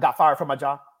happened? Got fired from my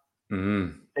job.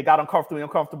 They got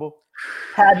uncomfortable.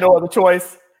 Had no other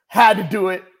choice. Had to do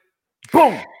it.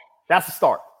 Boom. That's the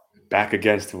start. Back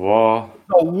against the wall.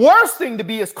 The worst thing to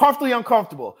be is comfortably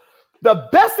uncomfortable. The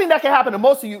best thing that can happen to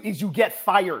most of you is you get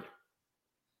fired.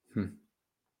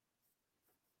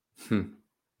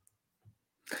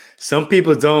 Some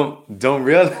people don't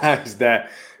realize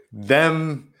that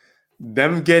them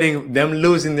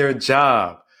losing their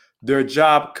job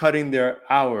cutting their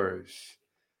hours.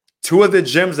 Two of the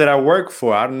gyms that I work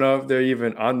for, I don't know if they're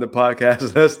even on the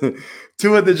podcast listening.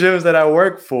 Two of the gyms that I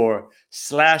work for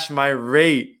slashed my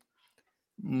rate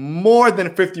more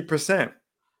than 50%.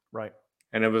 Right.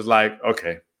 And it was like,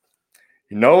 okay,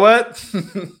 you know what?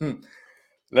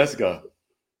 Let's go.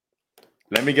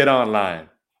 Let me get online.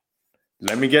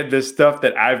 Let me get this stuff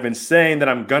that I've been saying that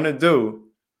I'm going to do.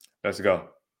 Let's go.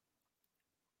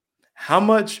 How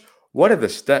much? What are the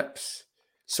steps?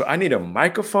 So I need a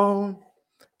microphone.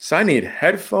 So I need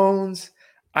headphones.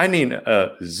 I need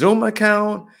a Zoom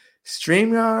account,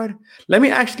 StreamYard. Let me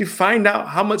actually find out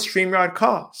how much StreamYard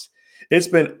costs. It's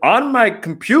been on my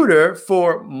computer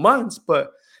for months,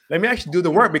 but let me actually do the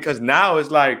work because now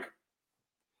it's like,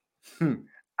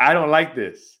 I don't like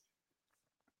this.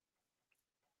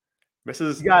 This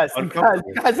is you guys,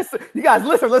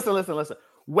 listen.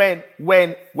 When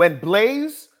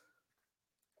Blaze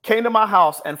came to my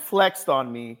house and flexed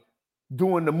on me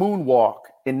doing the moonwalk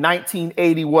in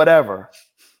 1980, whatever,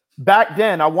 back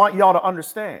then, I want y'all to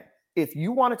understand, if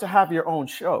you wanted to have your own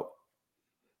show,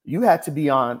 you had to be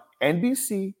on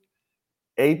NBC,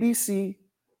 ABC,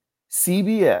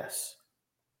 CBS,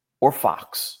 or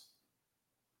Fox.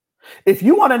 If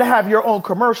you wanted to have your own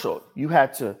commercial, you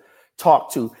had to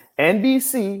talk to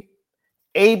NBC,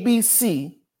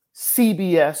 ABC,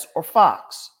 CBS, or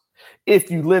Fox. If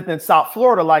you lived in South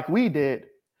Florida like we did,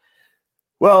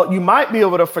 well, you might be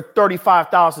able to, for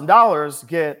 $35,000,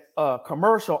 get a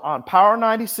commercial on Power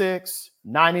 96,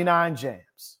 99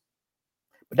 Jams.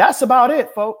 But that's about it,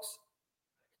 folks.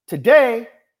 Today,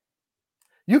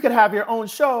 you could have your own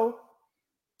show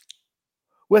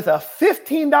with a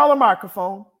 $15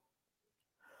 microphone,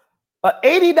 an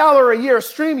 $80 a year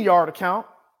StreamYard account,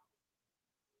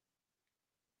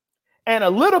 and a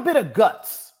little bit of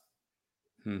guts.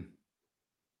 And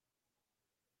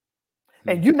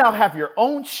you now have your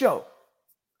own show.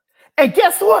 And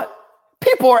guess what?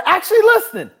 People are actually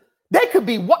listening. They could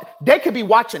be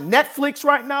watching Netflix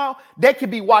right now. They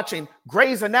could be watching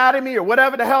Grey's Anatomy or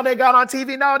whatever the hell they got on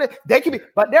TV nowadays. They could be,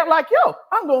 but they're like, yo,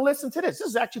 I'm going to listen to this. This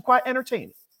is actually quite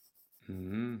entertaining.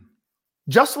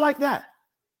 Just like that.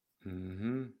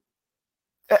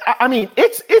 I mean,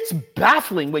 it's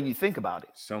baffling when you think about it.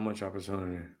 So much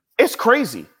opportunity. It's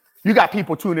crazy. You got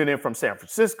people tuning in from San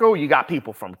Francisco. You got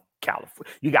people from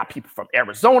California. You got people from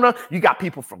Arizona. You got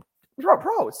people from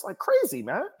bro. It's like crazy,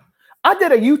 man. I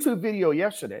did a YouTube video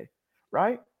yesterday,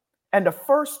 right? And the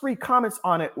first 3 comments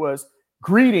on it was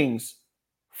greetings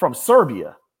from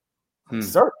Serbia.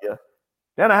 Serbia.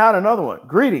 Then I had another one.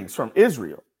 Greetings from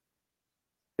Israel.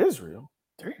 Israel?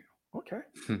 Damn. Okay.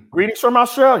 Greetings from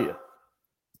Australia.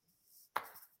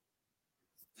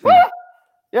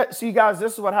 Yeah. See, you guys,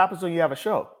 this is what happens when you have a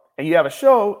show. And you have a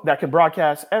show that can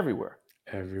broadcast everywhere.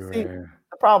 See,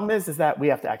 the problem is that we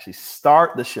have to actually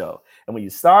start the show. And when you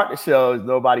start the show,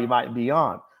 nobody might be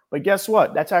on. But guess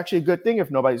what? That's actually a good thing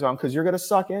if nobody's on, because you're going to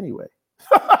suck anyway.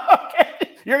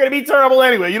 Okay? You're going to be terrible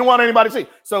anyway. You don't want anybody to see.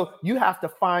 So you have to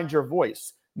find your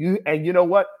voice. And you know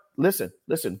what? Listen.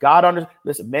 Listen,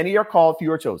 many are called,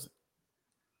 few are chosen.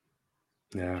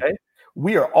 Yeah. Okay?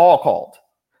 We are all called,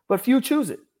 but few choose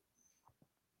it.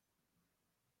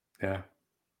 Yeah.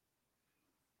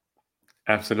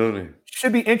 Absolutely.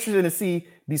 Should be interesting to see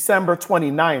December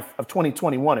 29th of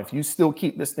 2021 if you still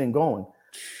keep this thing going.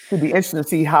 Should be interesting to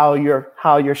see how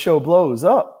your show blows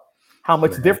up, how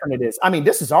much different it is. I mean,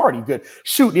 this is already good.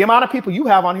 Shoot, the amount of people you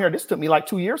have on here, this took me like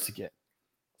 2 years to get.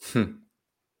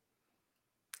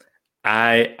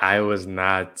 I was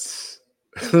not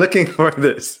looking for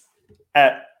this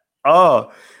at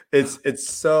all. It's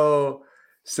so,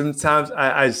 sometimes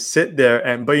I sit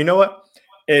there but you know what?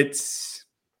 It's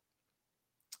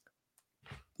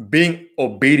being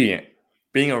obedient,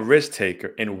 being a risk taker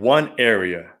in one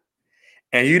area,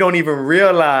 and you don't even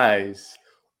realize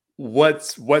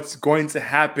what's going to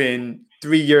happen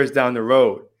 3 years down the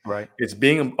road. Right. It's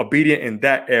being obedient in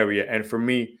that area. And for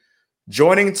me,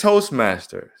 joining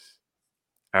Toastmasters,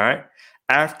 All right.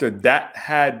 After that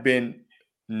had been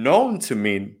known to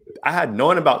me, I had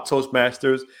known about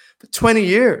Toastmasters for 20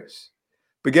 years.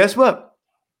 But guess what?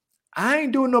 I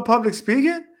ain't doing no public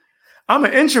speaking. I'm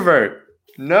an introvert.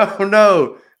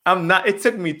 No, I'm not. It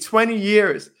took me 20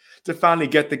 years to finally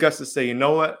get the guts to say, you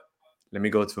know what? Let me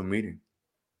go to a meeting.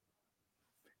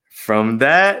 From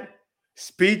that,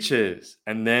 speeches,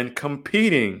 and then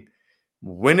competing,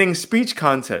 winning speech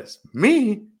contests.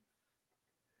 Me.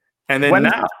 And then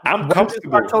now I'm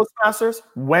comfortable. When did you start Toastmasters?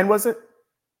 When was it?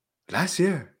 Last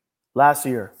year. Last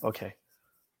year. Okay.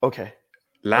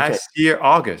 Last year,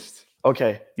 August.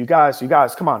 Okay, you guys,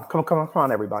 come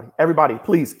on, everybody. Everybody,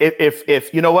 please.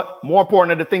 If you know what, more important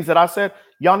than the things that I said,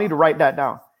 y'all need to write that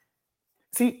down.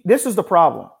 See, this is the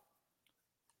problem.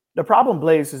 The problem,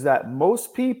 Blaze, is that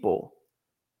most people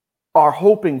are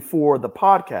hoping for the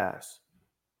podcast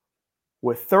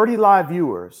with 30 live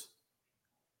viewers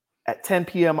at 10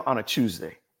 p.m. on a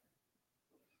Tuesday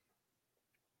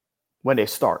when they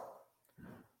start.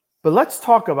 But let's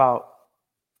talk about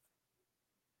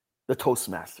the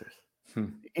Toastmasters.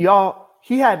 Y'all,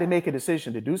 he had to make a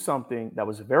decision to do something that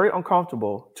was very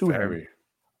uncomfortable to him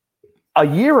a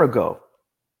year ago.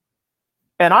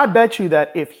 And I bet you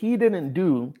that if he didn't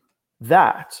do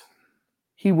that,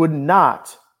 he would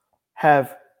not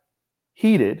have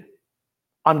heeded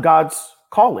on God's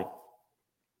calling,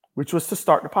 which was to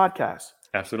start the podcast.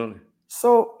 Absolutely.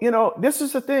 So, this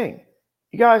is the thing.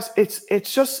 You guys,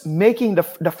 it's just making the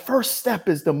first step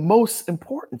is the most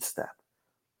important step.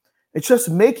 It's just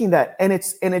making that, and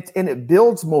it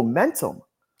builds momentum.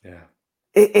 Yeah.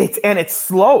 It's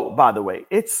slow, by the way.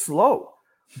 It's slow,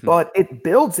 but it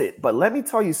builds it. But let me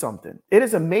tell you something. It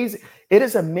is amazing. It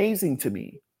is amazing to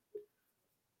me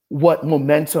what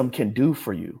momentum can do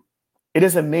for you. It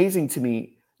is amazing to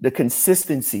me the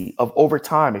consistency of over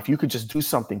time. If you could just do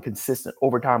something consistent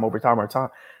over time,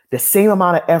 the same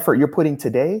amount of effort you're putting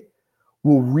today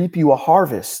will reap you a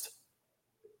harvest.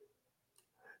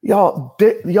 Y'all,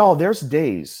 there's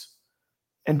days,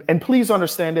 and please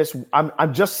understand this.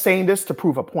 I'm just saying this to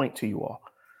prove a point to you all.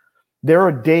 There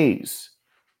are days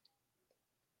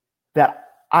that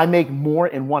I make more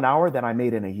in 1 hour than I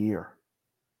made in a year.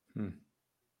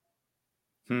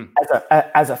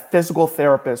 As a physical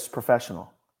therapist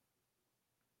professional.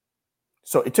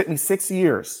 So it took me 6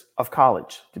 years of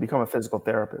college to become a physical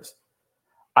therapist.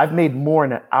 I've made more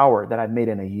in an hour than I've made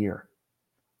in a year.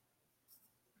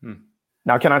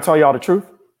 Now, can I tell y'all the truth?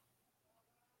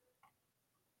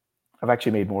 I've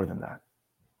actually made more than that.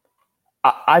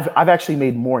 I've actually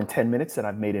made more in 10 minutes than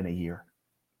I've made in a year.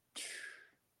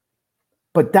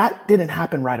 But that didn't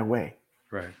happen right away.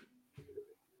 Right.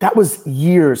 That was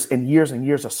years and years and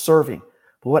years of serving.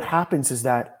 But what happens is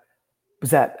that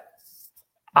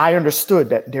I understood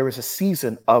that there was a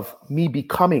season of me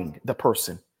becoming the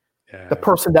person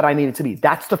that I needed to be.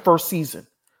 That's the first season.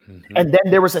 And then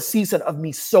there was a season of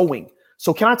me sowing.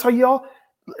 So can I tell y'all?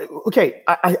 Okay,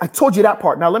 I told you that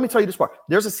part. Now let me tell you this part.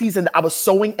 There's a season that I was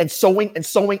sowing and sowing and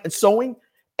sowing and sowing,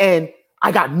 and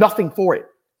I got nothing for it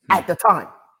at the time.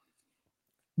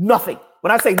 Nothing. When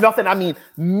I say nothing, I mean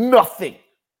nothing.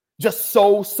 Just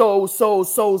sow.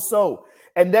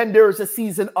 And then there's a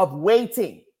season of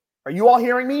waiting. Are you all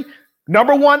hearing me?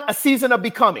 Number one, a season of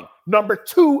becoming. Number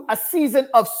two, a season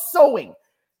of sowing.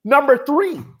 Number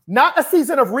three, not a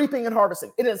season of reaping and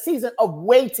harvesting. It is a season of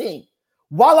waiting.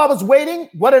 While I was waiting,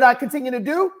 what did I continue to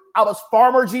do? I was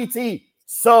farmer GT.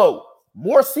 Sow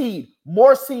more seed.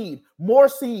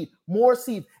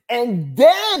 And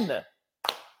then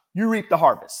you reap the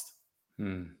harvest.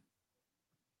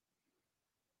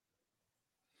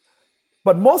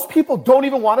 But most people don't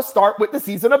even want to start with the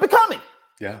season of becoming.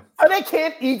 Yeah. And they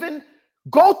can't even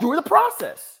go through the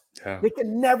process. Yeah. They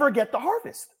can never get the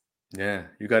harvest. Yeah,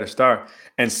 you got to start.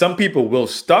 And some people will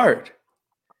start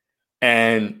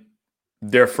and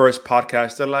their first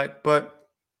podcast, they're like, but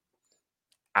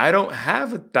I don't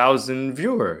have 1,000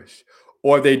 viewers.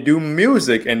 Or they do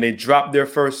music and they drop their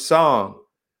first song.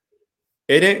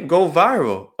 It didn't go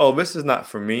viral. Oh, this is not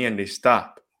for me. And they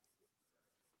stop.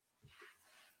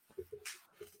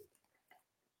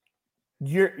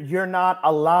 You're not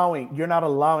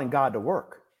allowing God to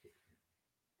work.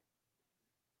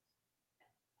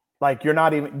 Like you're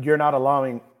not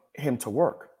allowing him to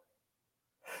work.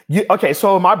 Okay,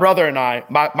 so my brother and I,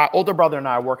 my older brother and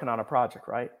I are working on a project,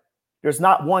 right? There's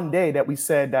not one day that we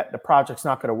said that the project's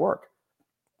not going to work.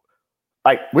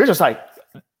 Like, we're just like,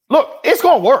 look, it's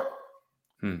going to work.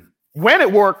 When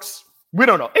it works, we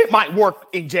don't know. It might work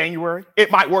in January. It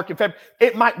might work in February.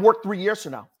 It might work 3 years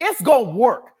from now. It's going to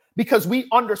work because we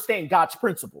understand God's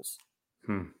principles.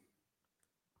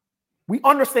 We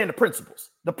understand the principles.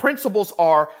 The principles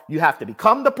are you have to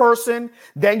become the person,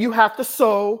 then you have to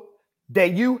sow,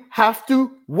 then you have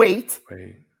to wait.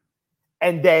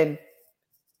 And then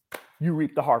you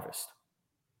reap the harvest.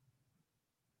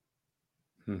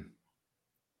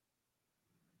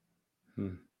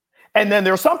 And then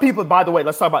there are some people, by the way,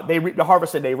 let's talk about they reap the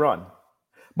harvest and they run.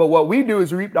 But what we do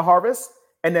is reap the harvest.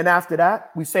 And then after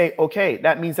that, we say, okay,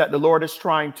 that means that the Lord is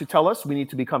trying to tell us we need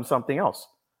to become something else,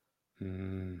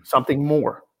 something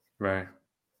more. Right.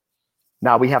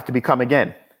 Now we have to become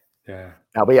again. Yeah.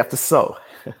 Now we have to sow.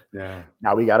 Yeah.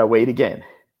 Now we got to wait again.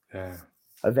 Yeah.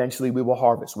 Eventually we will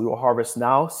harvest. We will harvest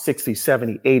now 60,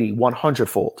 70, 80,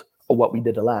 100-fold of what we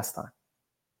did the last time.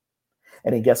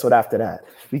 And then guess what after that?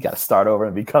 We got to start over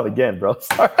and become again, bro.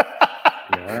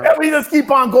 And we just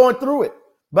keep on going through it.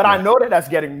 But I know that that's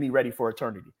getting me ready for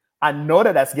eternity. I know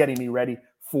that that's getting me ready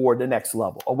for the next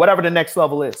level or whatever the next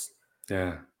level is.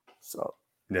 Yeah. So.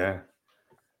 Yeah.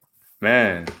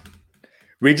 Man,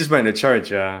 we just went to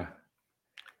church,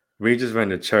 We just went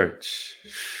to church.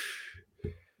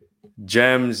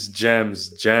 Gems, gems,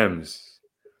 gems.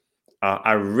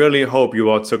 I really hope you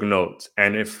all took notes.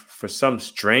 And if for some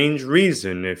strange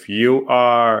reason, if you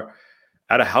are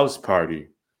at a house party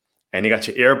and you got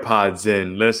your AirPods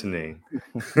in listening,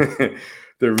 the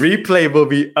replay will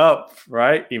be up,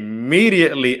 right?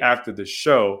 Immediately after the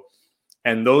show.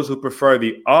 And those who prefer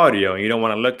the audio, you don't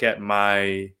want to look at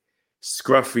my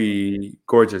scruffy,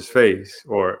 gorgeous face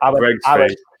or Greg's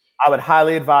face. I would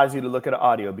highly advise you to look at the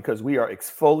audio because we are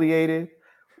exfoliated.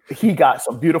 He got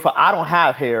some beautiful, I don't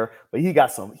have hair, but he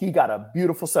got a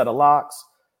beautiful set of locks.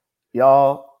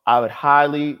 Y'all, I would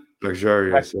highly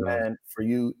recommend for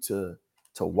you to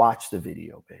watch the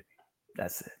video, baby.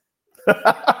 That's it.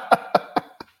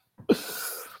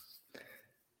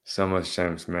 So much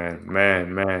gems, man.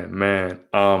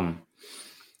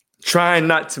 Trying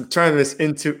not to turn this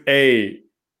into a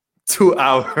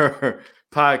 2-hour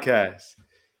podcast.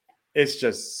 It's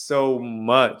just so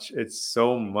much. It's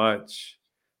so much.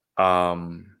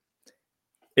 In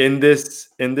this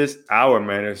hour,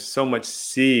 man, there's so much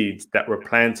seeds that were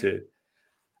planted.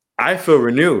 I feel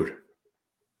renewed.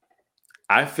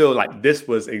 I feel like this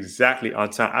was exactly on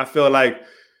time. I feel like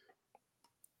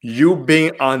you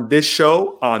being on this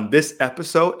show, on this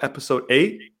episode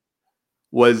 8,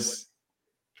 was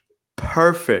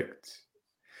perfect.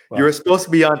 Wow. You were supposed to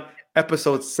be on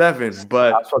episode 7,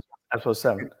 but episode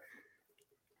 7.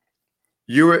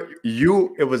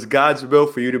 It was God's will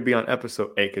for you to be on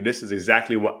episode 8, because this is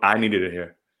exactly what I needed to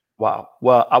hear. Wow.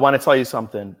 Well, I want to tell you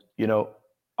something. I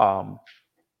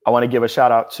want to give a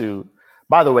shout out to,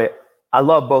 by the way, I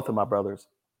love both of my brothers.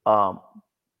 And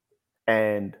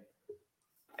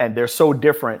they're so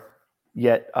different,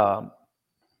 yet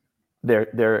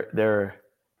they're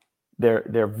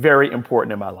very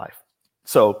important in my life.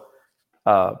 So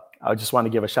I just want to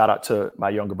give a shout out to my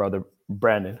younger brother,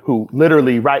 Brandon, who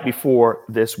literally right before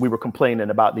this, we were complaining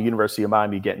about the University of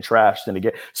Miami getting trashed and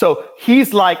again. So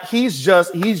he's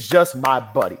just my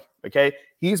buddy. Okay.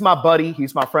 He's my buddy.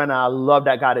 He's my friend. And I love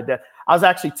that guy to death. I was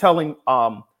actually telling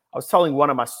one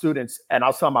of my students, and I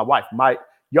was telling my wife, my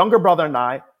younger brother and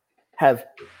I have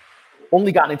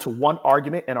only gotten into one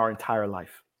argument in our entire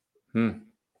life.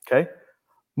 Okay.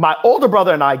 My older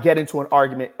brother and I get into an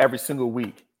argument every single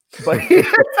week. But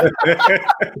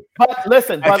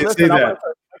listen,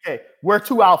 okay, we're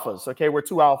two alphas. Okay, we're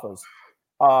two alphas.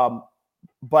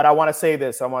 But I want to say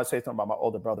this. I want to say something about my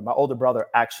older brother. My older brother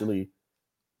actually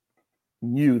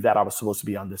knew that I was supposed to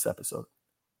be on this episode.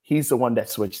 He's the one that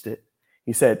switched it.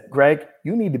 He said, Greg,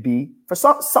 you need to be,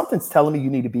 something's telling me you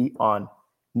need to be on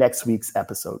next week's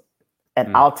episode.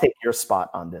 And I'll take your spot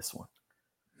on this one.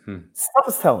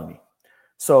 Something's telling me.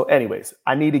 So anyways,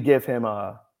 I need to give him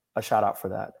a shout out for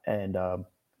that. And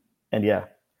yeah,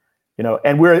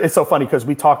 and it's so funny because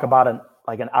we talk about an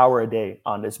hour a day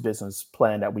on this business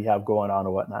plan that we have going on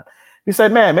or whatnot. We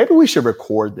said, man, maybe we should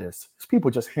record this. People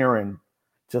just hearing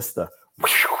just the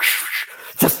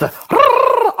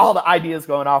all the ideas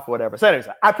going off or whatever. So anyways,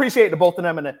 I appreciate the both of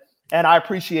them. And I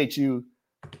appreciate you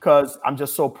because I'm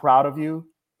just so proud of you.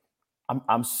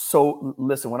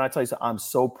 Listen, when I tell you something, I'm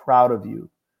so proud of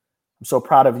you. I'm so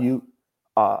proud of you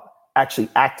actually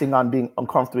acting on being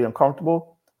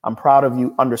uncomfortable. I'm proud of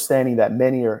you understanding that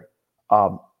many are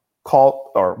called,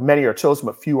 or many are chosen,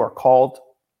 but few are called.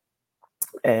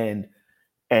 And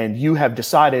you have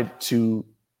decided to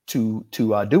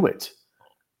do it.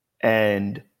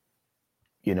 And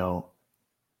I'm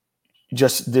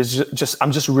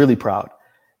just really proud.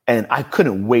 And I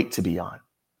couldn't wait to be on.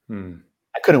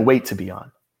 I couldn't wait to be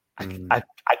on. I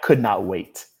could not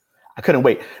wait. I couldn't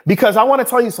wait because I want to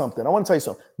tell you something.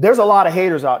 There's a lot of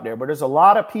haters out there, but there's a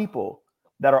lot of people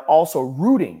that are also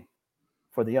rooting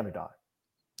for the underdog.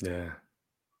 Yeah.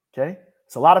 Okay.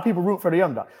 It's a lot of people root for the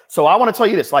underdog. So I want to tell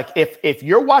you this, like if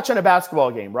you're watching a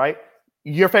basketball game, right?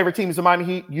 Your favorite team is the Miami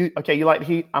Heat. You like the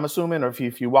Heat, I'm assuming, or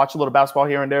if you watch a little basketball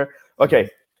here and there. Okay.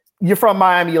 You're from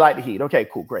Miami, you like the Heat. Okay,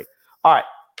 cool, great. All right.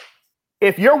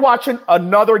 If you're watching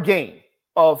another game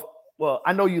of, well,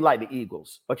 I know you like the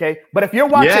Eagles, okay? But if you're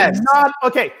watching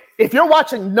if you're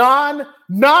watching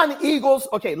non-Eagles,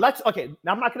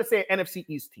 now I'm not going to say an NFC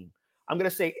East team. I'm going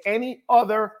to say any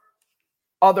other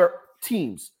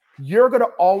teams. You're going to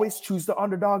always choose the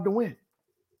underdog to win.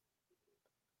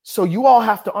 So you all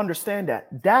have to understand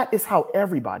that is how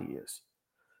everybody is.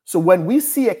 So when we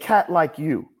see a cat like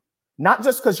you, not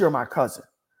just because you're my cousin,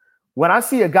 when I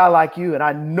see a guy like you, and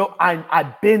I know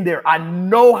I've been there, I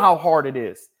know how hard it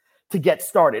is to get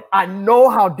started. I know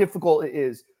how difficult it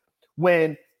is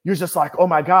when you're just like, oh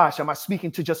my gosh, am I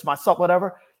speaking to just myself,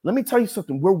 whatever? Let me tell you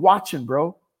something. We're watching,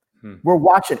 bro. We're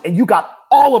watching, and you got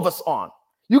all of us on.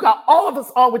 You got all of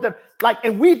us on with them. Like,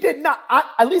 and we did not,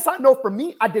 at least I know for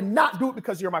me, I did not do it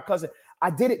because you're my cousin. I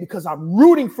did it because I'm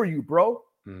rooting for you, bro.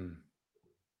 I'm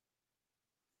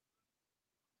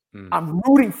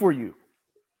rooting for you.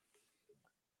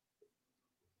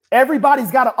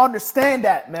 Everybody's got to understand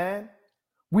that, man.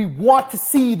 We want to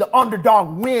see the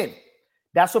underdog win.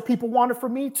 That's what people wanted for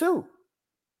me too.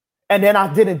 And then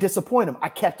I didn't disappoint them. I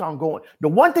kept on going. The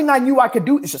one thing I knew I could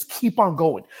do is just keep on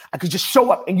going. I could just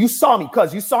show up, and you saw me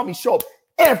show up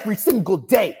every single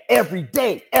day, every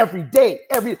day.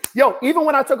 Even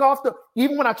when I took off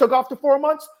the 4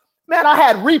 months, man, I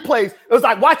had replays. It was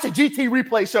like watching GT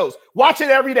replay shows. Watch it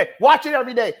every day.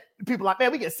 People are like, man,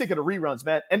 we get sick of the reruns,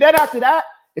 man. And then after that,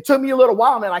 it took me a little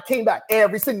while, man. I came back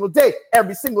every single day.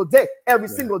 The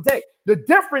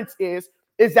difference is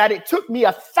that it took me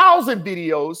 1,000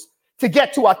 videos to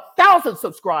get to 1,000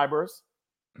 subscribers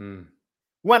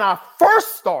when I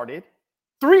first started,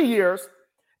 3 years.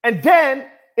 And then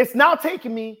it's now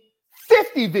taking me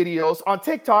 50 videos on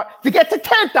TikTok to get to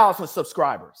 10,000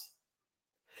 subscribers.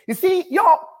 You see,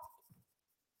 y'all,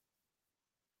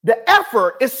 the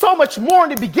effort is so much more in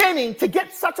the beginning to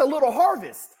get such a little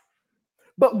harvest.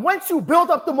 But once you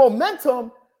build up the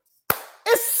momentum,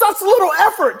 it's such little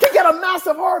effort to get a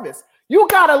massive harvest. You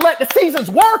got to let the seasons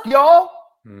work, y'all.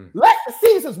 Let the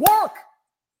seasons work.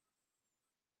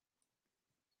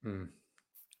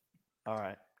 All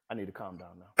right. I need to calm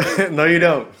down now. No, you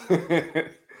don't.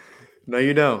 No,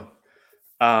 you don't.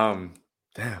 Damn.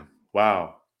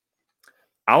 Wow.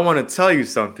 I want to tell you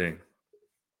something.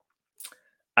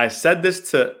 I say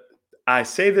this to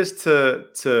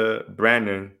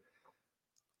Brandon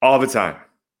all the time.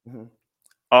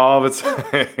 All the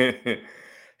time.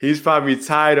 He's probably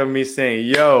tired of me saying,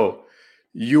 yo,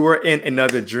 you were in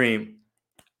another dream.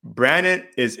 Brandon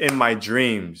is in my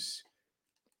dreams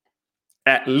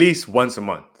at least once a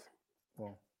month.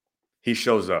 He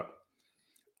shows up.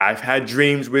 I've had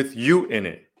dreams with you in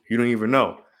it. You don't even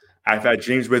know. I've had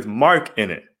dreams with Mark in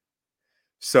it.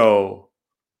 So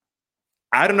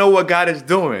I don't know what God is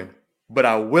doing, but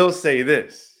I will say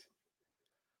this.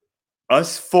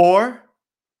 Us four,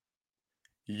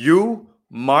 you,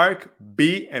 Mark,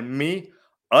 B, and me,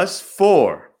 us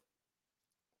four.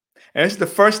 And it's the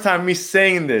first time me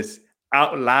saying this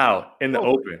out loud in the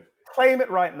open. Claim it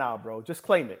right now, bro. Just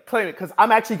claim it. Claim it, because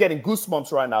I'm actually getting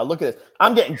goosebumps right now. Look at this.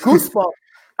 I'm getting goosebumps.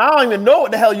 I don't even know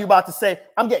what the hell you about to say.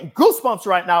 I'm getting goosebumps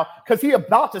right now because he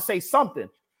about to say something.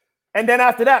 And then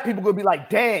after that, people will be like,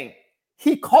 dang,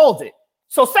 he called it.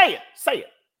 So say it. Say it.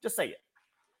 Just say it.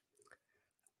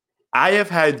 I have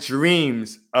had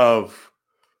dreams of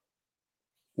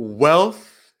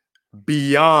wealth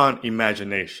beyond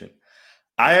imagination.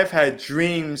 I have had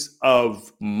dreams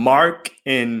of Mark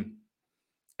in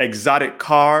exotic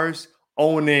cars,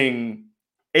 owning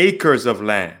acres of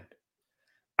land.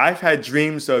 I've had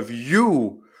dreams of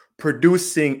you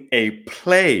producing a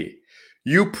play,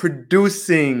 you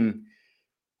producing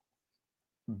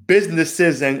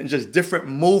businesses and just different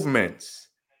movements,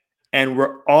 and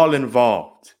we're all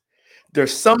involved.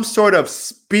 There's some sort of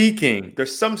speaking,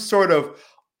 there's some sort of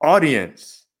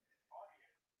audience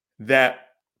that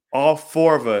all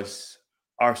four of us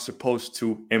are supposed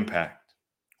to impact.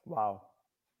 Wow.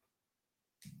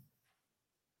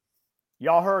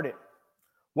 Y'all heard it.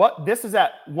 What? This is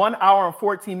at 1 hour and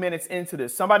 14 minutes into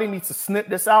this. Somebody needs to snip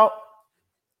this out,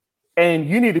 and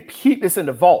you need to keep this in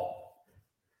the vault.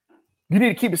 You need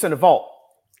to keep this in the vault.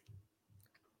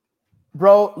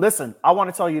 Bro, listen, I want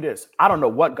to tell you this. I don't know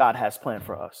what God has planned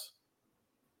for us.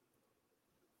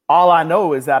 All I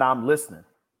know is that I'm listening.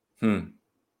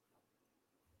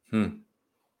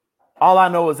 All I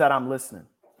know is that I'm listening.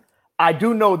 I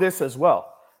do know this as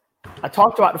well. I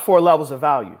talked about the 4 levels of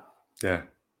value. Yeah.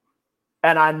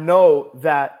 And I know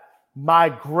that my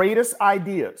greatest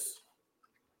ideas,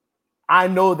 I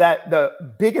know that the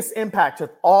biggest impact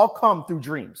have all come through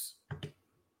dreams.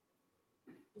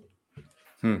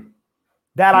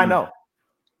 That I know.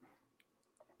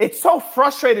 It's so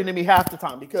frustrating to me half the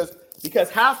time because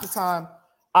half the time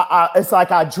it's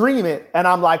like I dream it and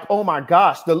I'm like, oh my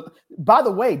gosh. By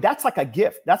the way, that's like a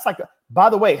gift. By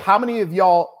the way, how many of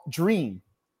y'all dream?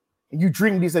 And you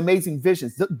dream these amazing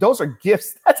visions. Those are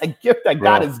gifts. That's a gift that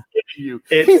God is giving you.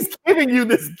 He's giving you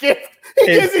this gift.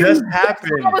 It just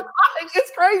happened.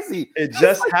 It's crazy. It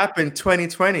just happened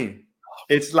 2020.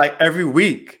 It's like every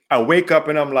week I wake up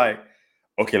and I'm like,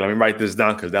 okay, let me write this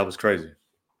down because that was crazy.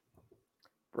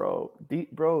 Bro,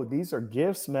 these are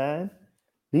gifts, man.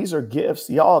 These are gifts.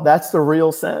 Y'all, that's the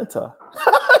real Santa.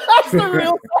 That's the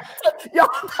real Santa. Y'all,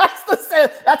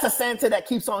 that's a Santa that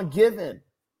keeps on giving.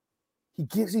 He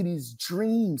gives you these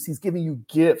dreams. He's giving you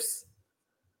gifts.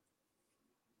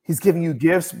 He's giving you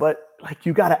gifts, but like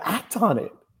you got to act on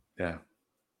it. Yeah.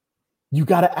 You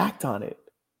got to act on it.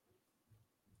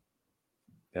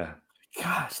 Yeah.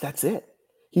 Gosh, that's it.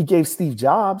 He gave Steve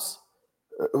Jobs.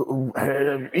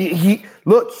 He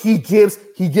gives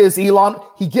Elon.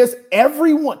 He gives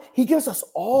everyone. He gives us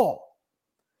all.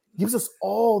 He gives us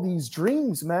all these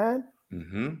dreams, man.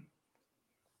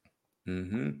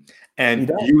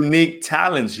 And unique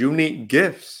talents, unique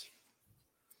gifts.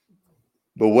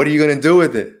 But what are you going to do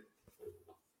with it?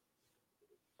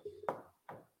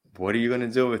 What are you going to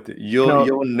do with it?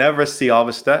 You'll never see all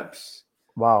the steps.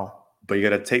 Wow. But you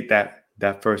got to take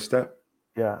that first step.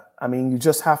 Yeah. I mean, you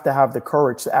just have to have the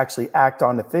courage to actually act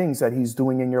on the things that he's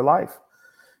doing in your life,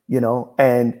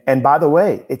 and by the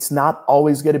way, it's not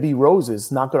always going to be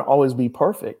roses, not going to always be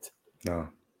perfect. No.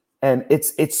 And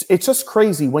it's just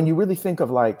crazy when you really think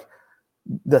of like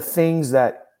the things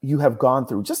that you have gone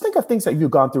through. Just think of things that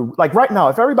you've gone through. Like right now,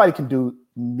 if everybody can do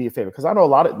me a favor, because I know a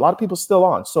lot of people still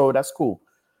on, so that's cool.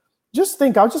 Just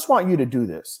think, I just want you to do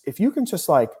this. If you can just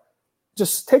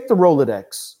take the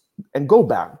Rolodex and go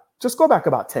back. Just go back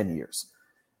about 10 years.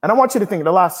 And I want you to think of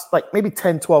the last, like maybe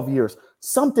 10, 12 years,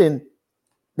 something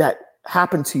that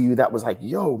happened to you that was like,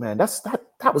 yo, man,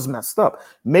 that was messed up.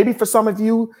 Maybe for some of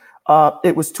you,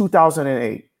 it was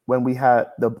 2008 when we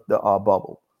had the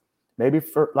bubble. Maybe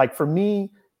for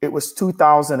me, it was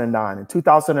 2009. In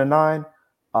 2009,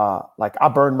 I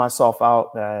burned myself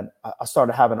out and I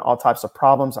started having all types of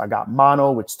problems. I got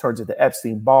mono, which turns into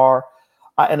Epstein-Barr.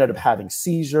 I ended up having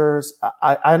seizures.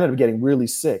 I ended up getting really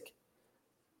sick.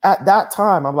 At that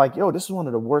time, I'm like, yo, this is one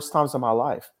of the worst times of my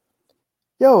life.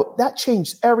 Yo, that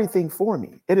changed everything for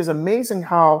me. It is amazing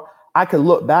how I could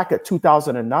look back at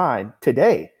 2009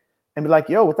 today and be like,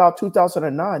 yo, without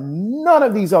 2009, none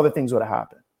of these other things would have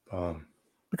happened.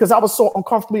 Because I was so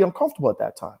uncomfortably uncomfortable at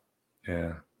that time.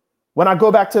 Yeah. When I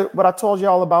go back to what I told you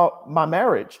all about my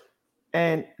marriage,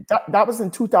 and that was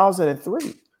in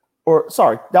 2003.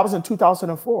 That was in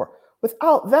 2004.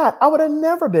 Without that, I would have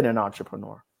never been an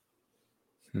entrepreneur.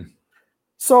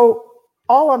 So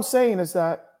all I'm saying is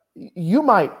that you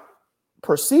might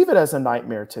perceive it as a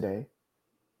nightmare today,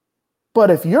 but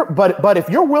if you're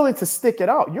willing to stick it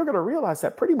out, you're going to realize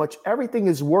that pretty much everything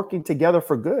is working together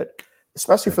for good,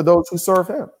 especially for those who serve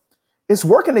him. It's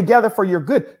working together for your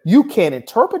good. You can't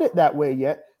interpret it that way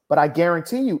yet, but I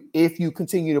guarantee you, if you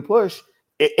continue to push,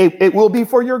 it will be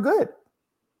for your good.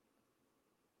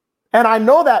 And I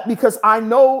know that because I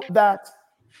know that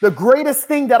the greatest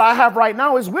thing that I have right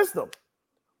now is wisdom.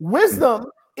 Wisdom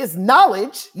is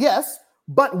knowledge, yes,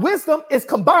 but wisdom is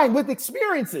combined with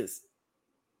experiences.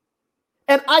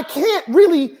 And I can't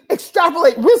really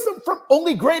extrapolate wisdom from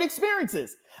only great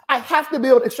experiences. I have to be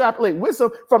able to extrapolate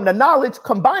wisdom from the knowledge,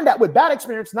 combine that with bad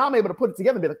experience. Now I'm able to put it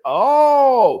together and be like,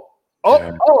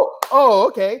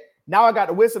 okay. Now I got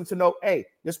the wisdom to know, hey,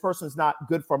 this person's not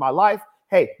good for my life.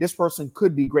 Hey, this person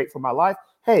could be great for my life.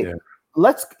 Hey,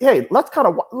 let's kind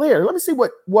of let me see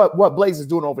what Blaze is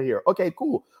doing over here. Okay,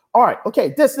 cool. All right.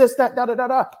 Okay. This, that.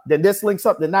 Then this links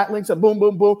up. Then that links up. Boom,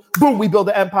 boom, boom, boom. We build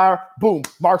the empire. Boom.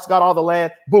 Mark's got all the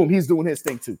land. Boom. He's doing his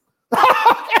thing too.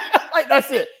 Like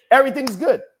that's it. Everything's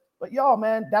good. But y'all,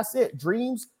 man, that's it.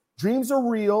 Dreams are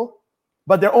real,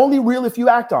 but they're only real if you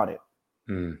act on it.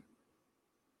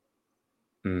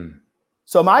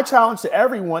 So my challenge to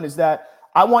everyone is that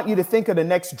I want you to think of the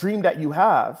next dream that you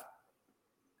have.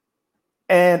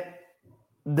 And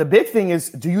the big thing is,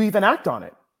 do you even act on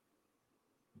it?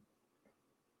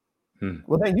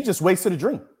 Well, then you just wasted a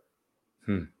dream.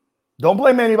 Don't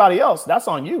blame anybody else. That's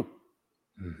on you.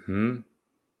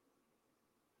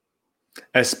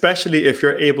 especially if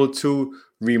you're able to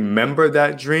remember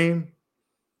that dream.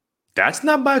 That's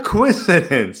not by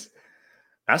coincidence.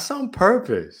 That's on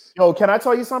purpose. Yo, can I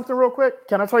tell you something real quick?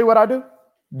 Can I tell you what I do?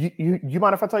 You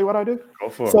mind if I tell you what I do? Go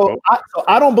for it. So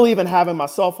I don't believe in having my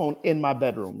cell phone in my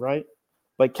bedroom, right?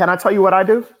 But can I tell you what I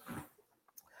do?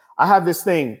 I have this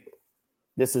thing.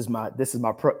 This is my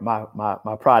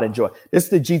pride and joy. This is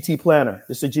the GT planner.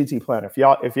 This is the GT planner. If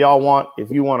you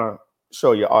want to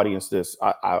show your audience this,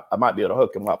 I might be able to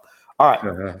hook them up. All right.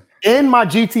 Uh-huh. In my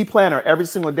GT planner, every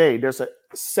single day, there's a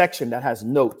section that has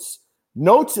notes.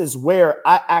 Notes is where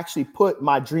I actually put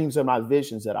my dreams and my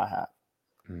visions that I have.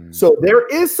 So there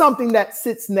is something that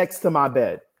sits next to my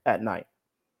bed at night.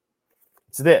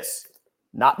 It's this,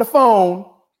 not the phone,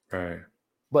 Right.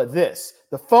 but this.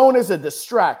 The phone is a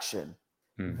distraction.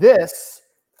 This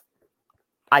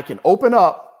I can open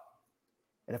up,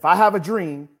 and if I have a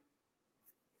dream,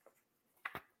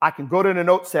 I can go to the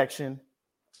note section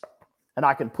and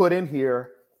I can put in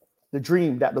here the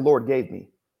dream that the Lord gave me.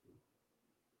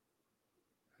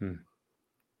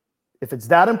 If it's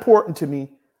that important to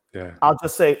me, I'll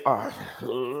just say, all right,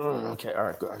 okay, all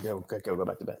right, go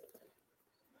back to bed.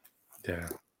 Yeah.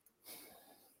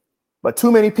 But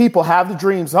too many people have the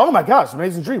dreams. Oh my gosh,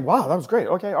 amazing dream. Wow, that was great.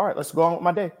 Okay, all right, let's go on with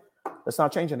my day. Let's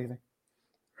not change anything.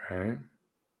 Right.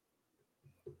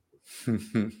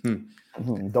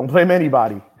 Don't blame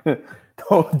anybody.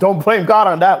 Don't blame God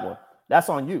on that one. That's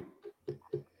on you.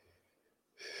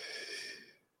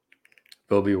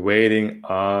 We'll be waiting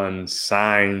on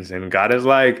signs. And God is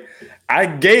like, I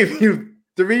gave you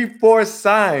 3-4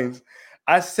 signs.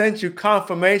 I sent you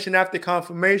confirmation after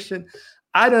confirmation.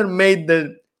 I done made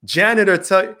the janitor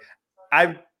tell you.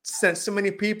 I sent so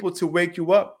many people to wake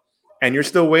you up. And you're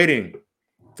still waiting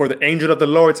for the angel of the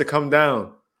Lord to come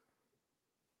down.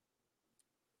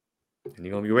 And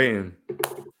you're going to be waiting.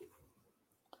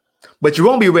 But you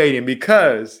won't be waiting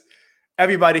because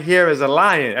everybody here is a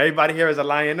lion. Everybody here is a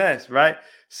lioness, right?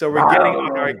 So we're getting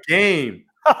on our game,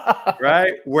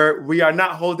 right? Where we are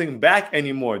not holding back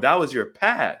anymore. That was your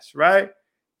past, right?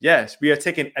 Yes, we are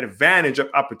taking advantage of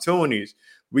opportunities.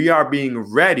 We are being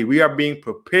ready. We are being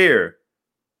prepared,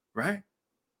 right?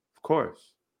 Of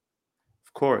course.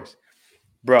 Of course.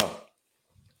 Bro.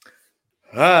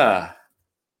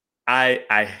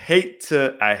 I hate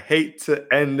to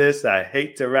end this. I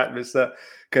hate to wrap this up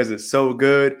because it's so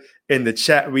good. In the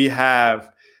chat we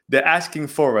have, they're asking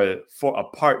for a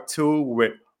part 2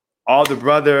 with all the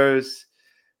brothers.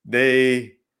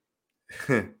 They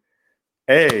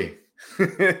hey,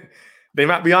 they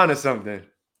might be onto something.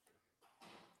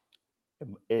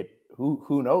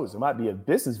 Who knows? It might be a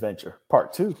business venture,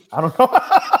 part 2. I don't know.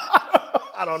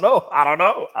 I don't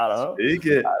know. Speak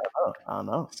it. I don't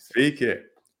know. Speak it.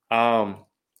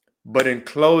 But in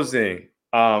closing,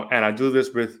 and I do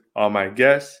this with all my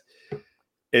guests,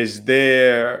 is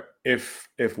there, if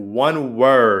one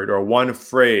word or one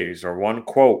phrase or one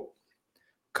quote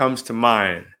comes to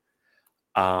mind,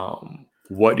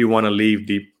 what do you want to leave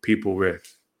the people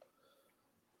with?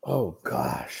 Oh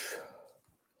gosh.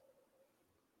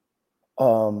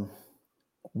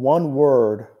 One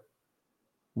word,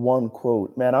 one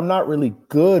quote. Man, I'm not really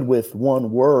good with one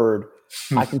word.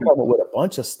 I can come up with a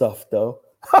bunch of stuff though.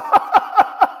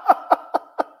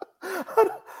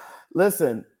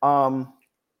 Listen, oh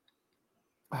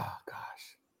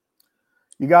gosh.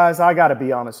 You guys, I gotta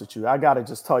be honest with you. I gotta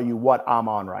just tell you what I'm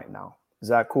on right now. Is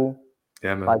that cool?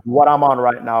 Yeah, man. Like what I'm on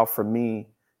right now for me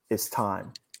is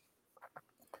time.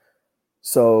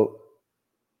 So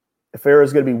if there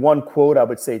is going to be one quote, I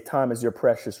would say time is your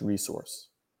precious resource.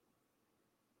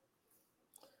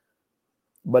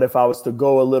 But if I was to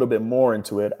go a little bit more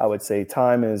into it, I would say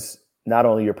time is not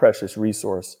only your precious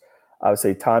resource, I would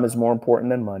say time is more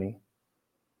important than money.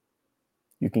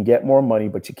 You can get more money,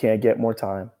 but you can't get more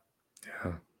time.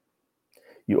 Yeah.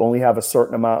 You only have a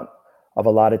certain amount of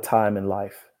allotted time in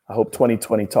life. I hope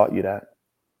 2020 taught you that.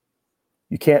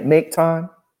 You can't make time.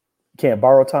 You can't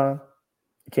borrow time.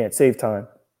 You can't save time.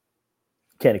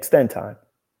 You can't extend time.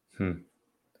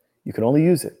 You can only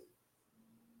use it.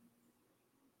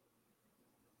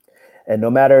 And no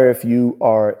matter if you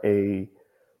are a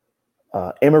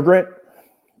immigrant,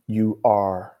 you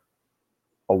are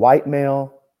a white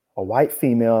male, a white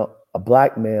female, a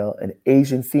black male, an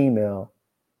Asian female,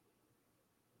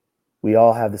 we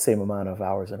all have the same amount of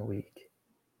hours in a week.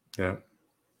 Yeah.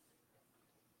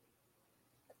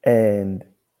 And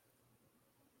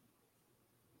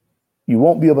you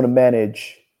won't be able to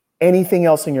manage anything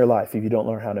else in your life if you don't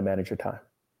learn how to manage your time.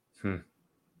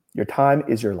 Your time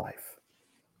is your life.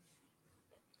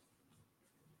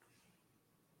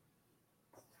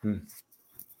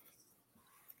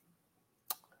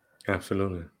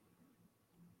 Absolutely.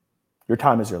 Your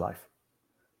time is your life.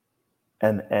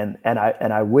 And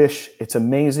I wish, it's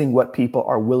amazing what people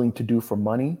are willing to do for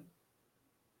money.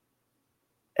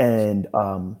 And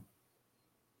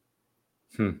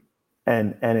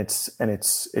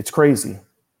it's crazy.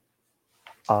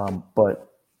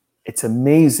 But it's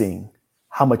amazing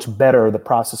how much better the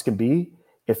process can be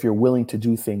if you're willing to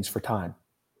do things for time.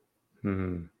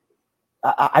 Mm-hmm.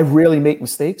 I rarely make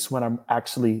mistakes when I'm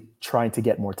actually trying to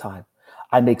get more time.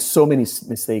 I make so many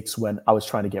mistakes when I was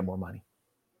trying to get more money.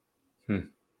 And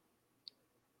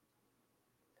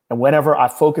whenever I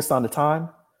focused on the time,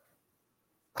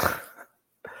 I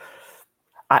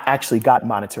actually got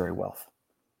monetary wealth.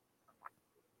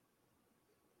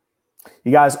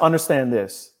 You guys understand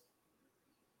this.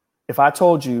 If I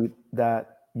told you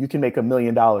that you can make $1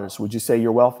 million, would you say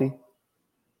you're wealthy?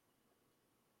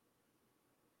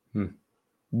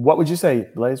 What would you say,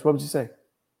 Blaze? What would you say?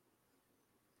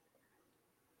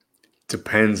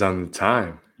 Depends on the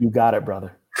time. You got it,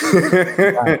 brother.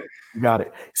 You got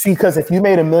it. See, because if you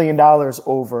made $1 million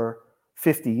over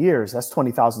 50 years, that's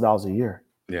 $20,000 a year.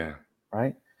 Yeah.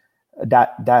 Right?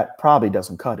 That probably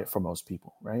doesn't cut it for most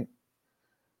people, right?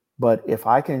 But if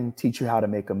I can teach you how to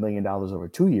make $1 million over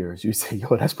 2 years, you say,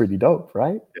 yo, that's pretty dope,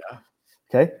 right? Yeah.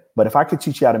 Okay. But if I could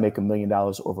teach you how to make $1 million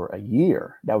over a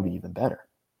year, that would be even better.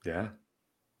 Yeah.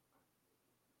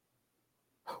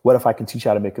 What if I can teach you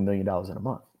how to make $1 million in a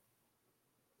month?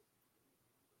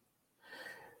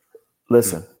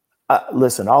 Listen,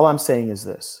 all I'm saying is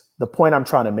this. The point I'm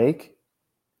trying to make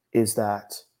is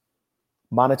that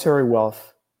monetary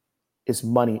wealth is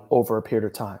money over a period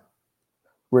of time.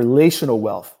 Relational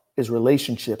wealth is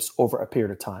relationships over a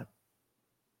period of time.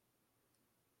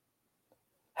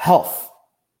 Health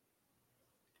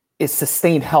is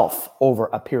sustained health over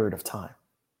a period of time.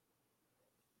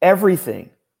 Everything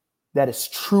that is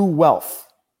true wealth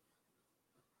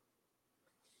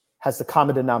has the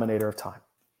common denominator of time.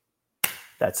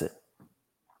 That's it.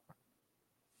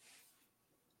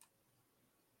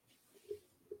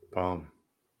 Bomb.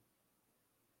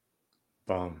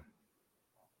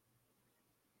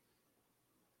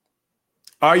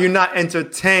 Are you not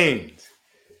entertained?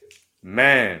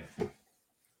 Man,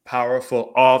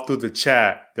 powerful all through the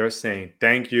chat. They're saying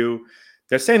thank you.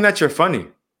 They're saying that you're funny.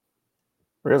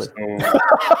 Really? So,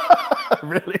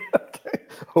 really? Okay.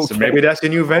 So maybe that's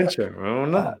your new venture. I don't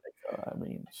know. I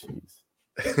mean, jeez.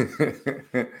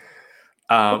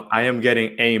 I am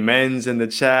getting amens in the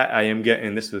chat. I am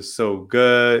getting, this was so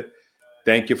good.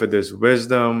 Thank you for this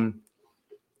wisdom.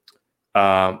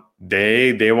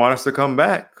 They want us to come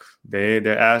back.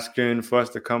 They're asking for us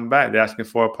to come back. They're asking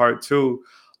for a part 2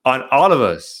 on all of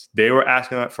us. They were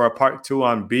asking for a part 2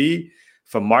 on B.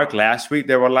 For Mark last week,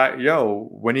 they were like, yo,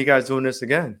 when are you guys doing this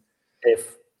again?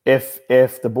 If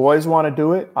the boys want to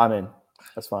do it, I'm in.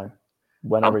 That's fine.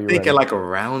 Whenever I'm you're thinking ready. like a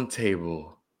round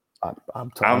table.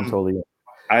 I'm totally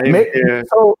in.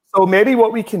 So maybe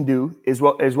what we can do is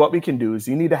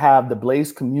you need to have the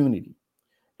Blaze community.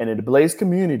 And in the Blaze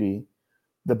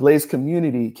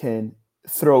community can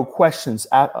throw questions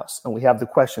at us. And we have the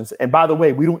questions. And by the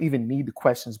way, we don't even need the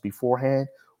questions beforehand.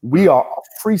 We are a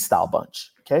freestyle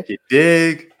bunch. Okay. You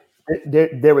dig?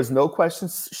 There was no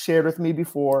questions shared with me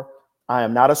before. I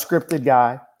am not a scripted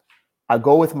guy. I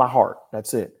go with my heart.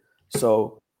 That's it.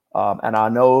 So, and I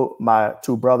know my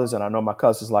 2 brothers and I know my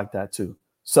cousins like that too.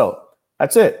 So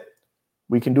that's it.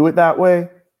 We can do it that way.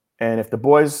 And if the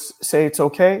boys say it's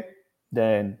okay,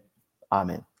 then I'm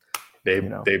in. They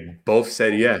both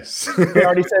said yes. They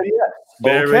already said yes.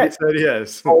 They already said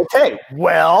yes. Okay.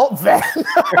 Well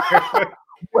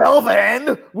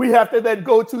then we have to then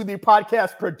go to the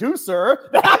podcast producer.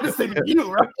 That happens to be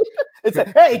you, right? And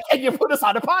say, hey, can you put us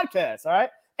on the podcast? All right.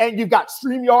 And you've got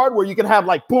StreamYard where you can have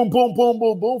like boom, boom, boom,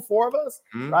 boom, boom, 4 of us,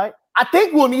 right? I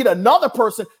think we'll need another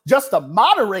person just to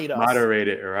moderate us. Moderate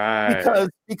it, right?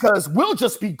 Because we'll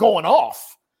just be going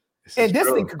off. This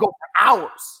thing could go for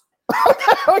hours.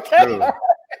 Okay.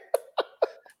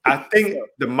 I think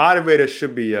the moderator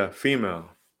should be a female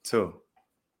too.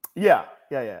 Yeah.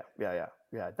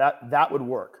 That would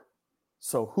work.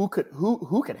 So who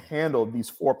could handle these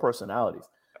 4 personalities?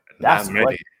 That's not many.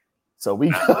 Right. So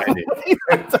we got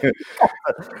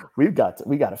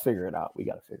to figure it out.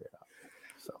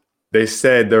 So they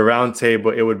said the round table,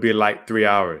 it would be like 3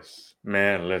 hours.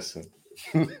 Man, listen.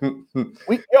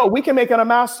 we can make it a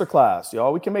masterclass,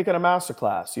 y'all. We can make it a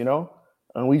masterclass,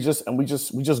 and we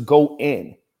just go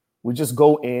in. We just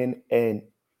go in and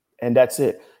that's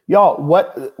it. Y'all,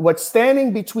 what's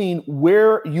standing between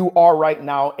where you are right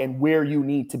now and where you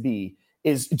need to be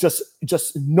is just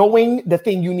knowing the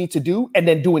thing you need to do and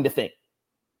then doing the thing.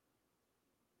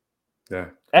 Yeah.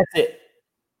 That's it.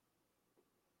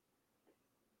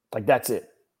 Like, that's it.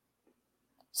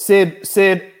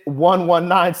 Sid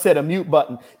 119 said a mute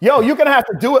button. Yo, you're gonna have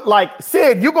to do it like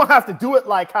Sid. You're gonna have to do it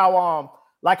like how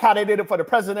they did it for the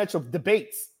presidential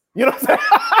debates. You know what I'm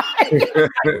saying?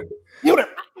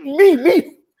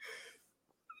 Me.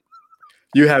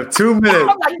 You have 2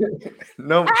 minutes.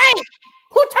 No. Hey,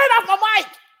 who turned off my mic?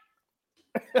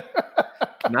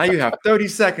 Now you have 30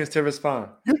 seconds to respond.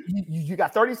 You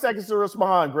got 30 seconds to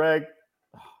respond, Greg.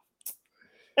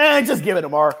 And just give it to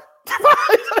Mark.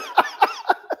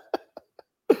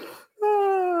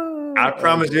 I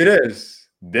promise you this.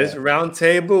 This round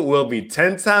table will be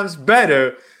 10 times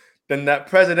better than that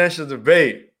presidential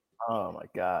debate. Oh my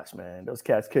gosh, man. Those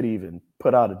cats could even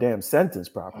put out a damn sentence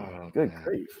properly. Oh, good man.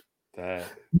 grief. That.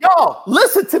 Y'all,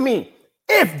 listen to me.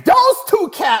 If those two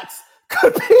cats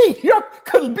could be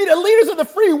the leaders of the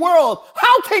free world,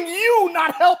 how can you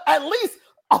not help at least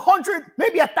 100,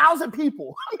 maybe 1,000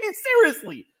 people? I mean,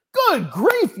 seriously. Good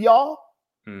grief, y'all.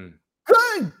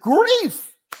 Good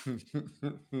grief.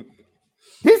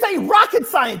 These ain't rocket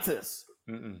scientists.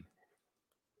 God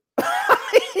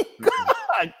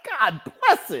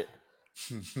bless it.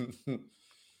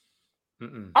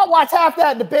 I watched half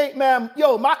that debate, man.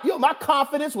 My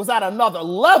confidence was at another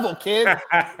level, kid. I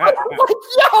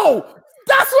was like,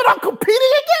 that's what I'm competing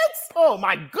against? Oh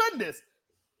my goodness.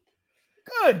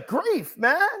 Good grief,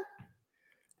 man.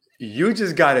 You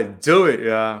just gotta do it,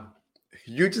 yeah.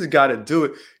 You just gotta do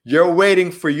it. You're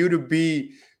waiting for you to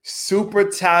be super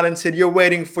talented. You're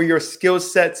waiting for your skill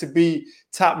set to be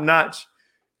top notch.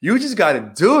 You just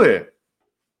gotta do it.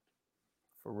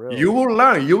 For real. You will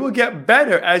learn. You will get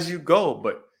better as you go,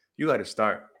 but you got to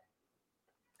start.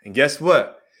 And guess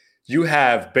what? You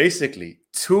have basically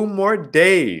 2 more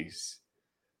days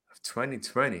of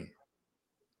 2020.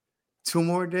 2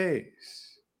 more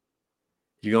days.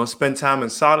 You're going to spend time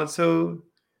in solitude.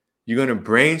 You're going to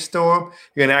brainstorm.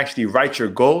 You're going to actually write your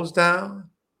goals down.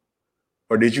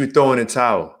 Or did you throw in a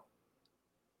towel?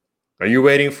 Are you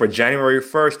waiting for January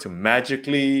 1st to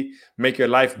magically make your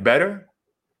life better?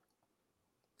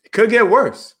 It could get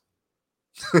worse.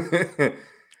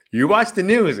 You watch the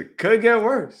news, it could get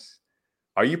worse.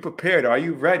 Are you prepared? Are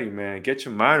you ready, man? Get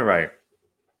your mind right.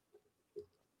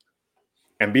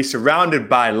 And be surrounded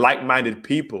by like-minded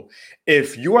people.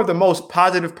 If you are the most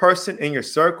positive person in your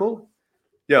circle,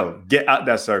 get out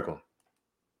that circle.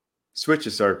 Switch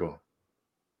your circle.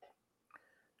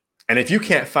 And if you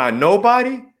can't find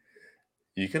nobody,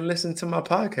 you can listen to my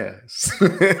podcast.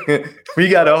 We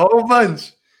got a whole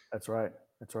bunch. That's right.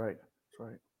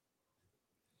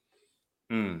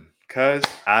 Cuz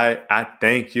I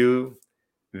thank you.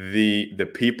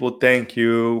 The people thank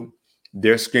you.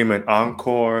 They're screaming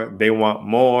encore. They want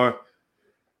more.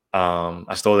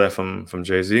 I stole that from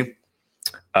Jay-Z.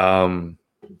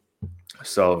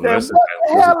 So what the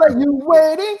hell are you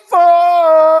waiting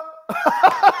for?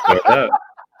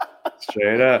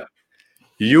 Straight up.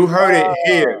 You heard it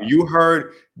here. You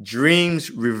heard dreams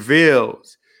revealed.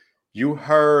 You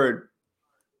heard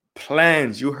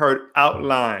plans. You heard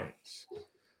outlines.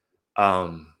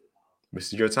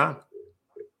 This is your time.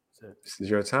 This is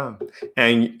your time.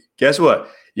 And guess what?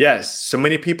 Yes, so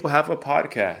many people have a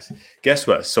podcast. Guess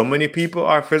what? So many people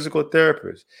are physical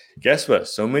therapists. Guess what?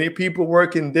 So many people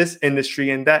work in this industry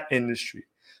and that industry.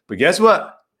 But guess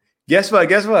what? There's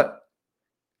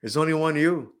only one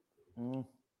you.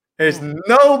 There's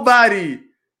nobody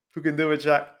who can do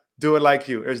it like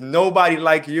you. There's nobody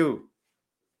like you.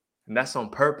 And that's on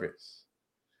purpose.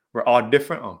 We're all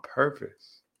different on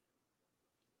purpose.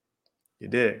 You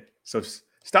did. So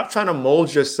stop trying to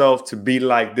mold yourself to be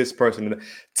like this person.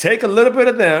 Take a little bit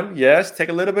of them, yes, take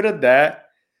a little bit of that,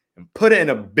 and put it in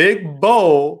a big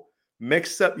bowl,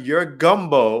 mix up your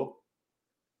gumbo,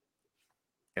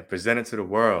 and present it to the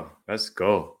world. Let's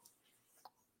go.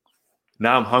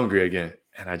 Now I'm hungry again,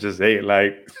 and I just ate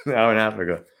like an hour and a half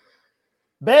ago.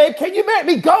 Babe, can you make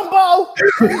me gumbo?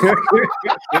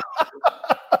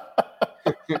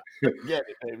 Get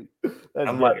it, baby.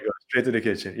 I'm about to go straight to the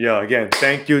kitchen. Again,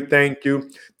 thank you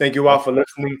all for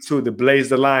listening to the Blaze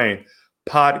the Line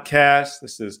podcast.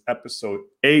 This is episode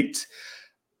 8.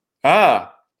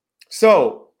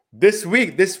 So this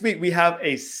week we have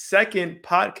a second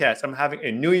podcast. I'm having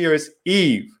a New Year's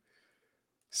Eve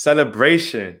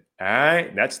celebration. All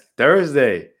right, that's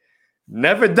Thursday.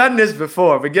 Never done this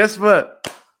before, but guess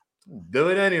what? Do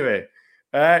it anyway.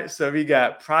 All right, so we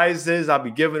got prizes. I'll be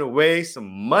giving away some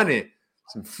money,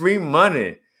 some free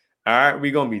money. All right,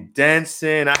 we're going to be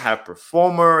dancing. I have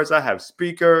performers. I have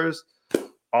speakers.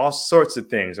 all sorts of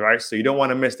things, right? So you don't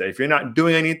want to miss that. If you're not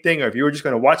doing anything, or if you were just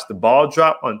going to watch the ball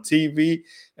drop on TV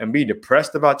and be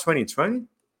depressed about 2020,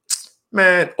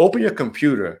 man, open your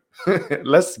computer.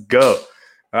 Let's go.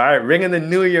 All right, ringing the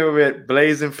new year with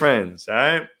Blazing Friends. All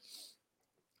right.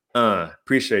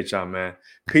 Appreciate y'all, man.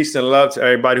 Peace and love to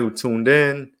everybody who tuned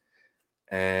in.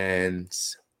 And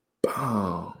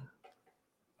boom.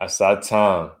 That's our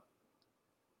time.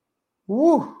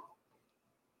 Woo.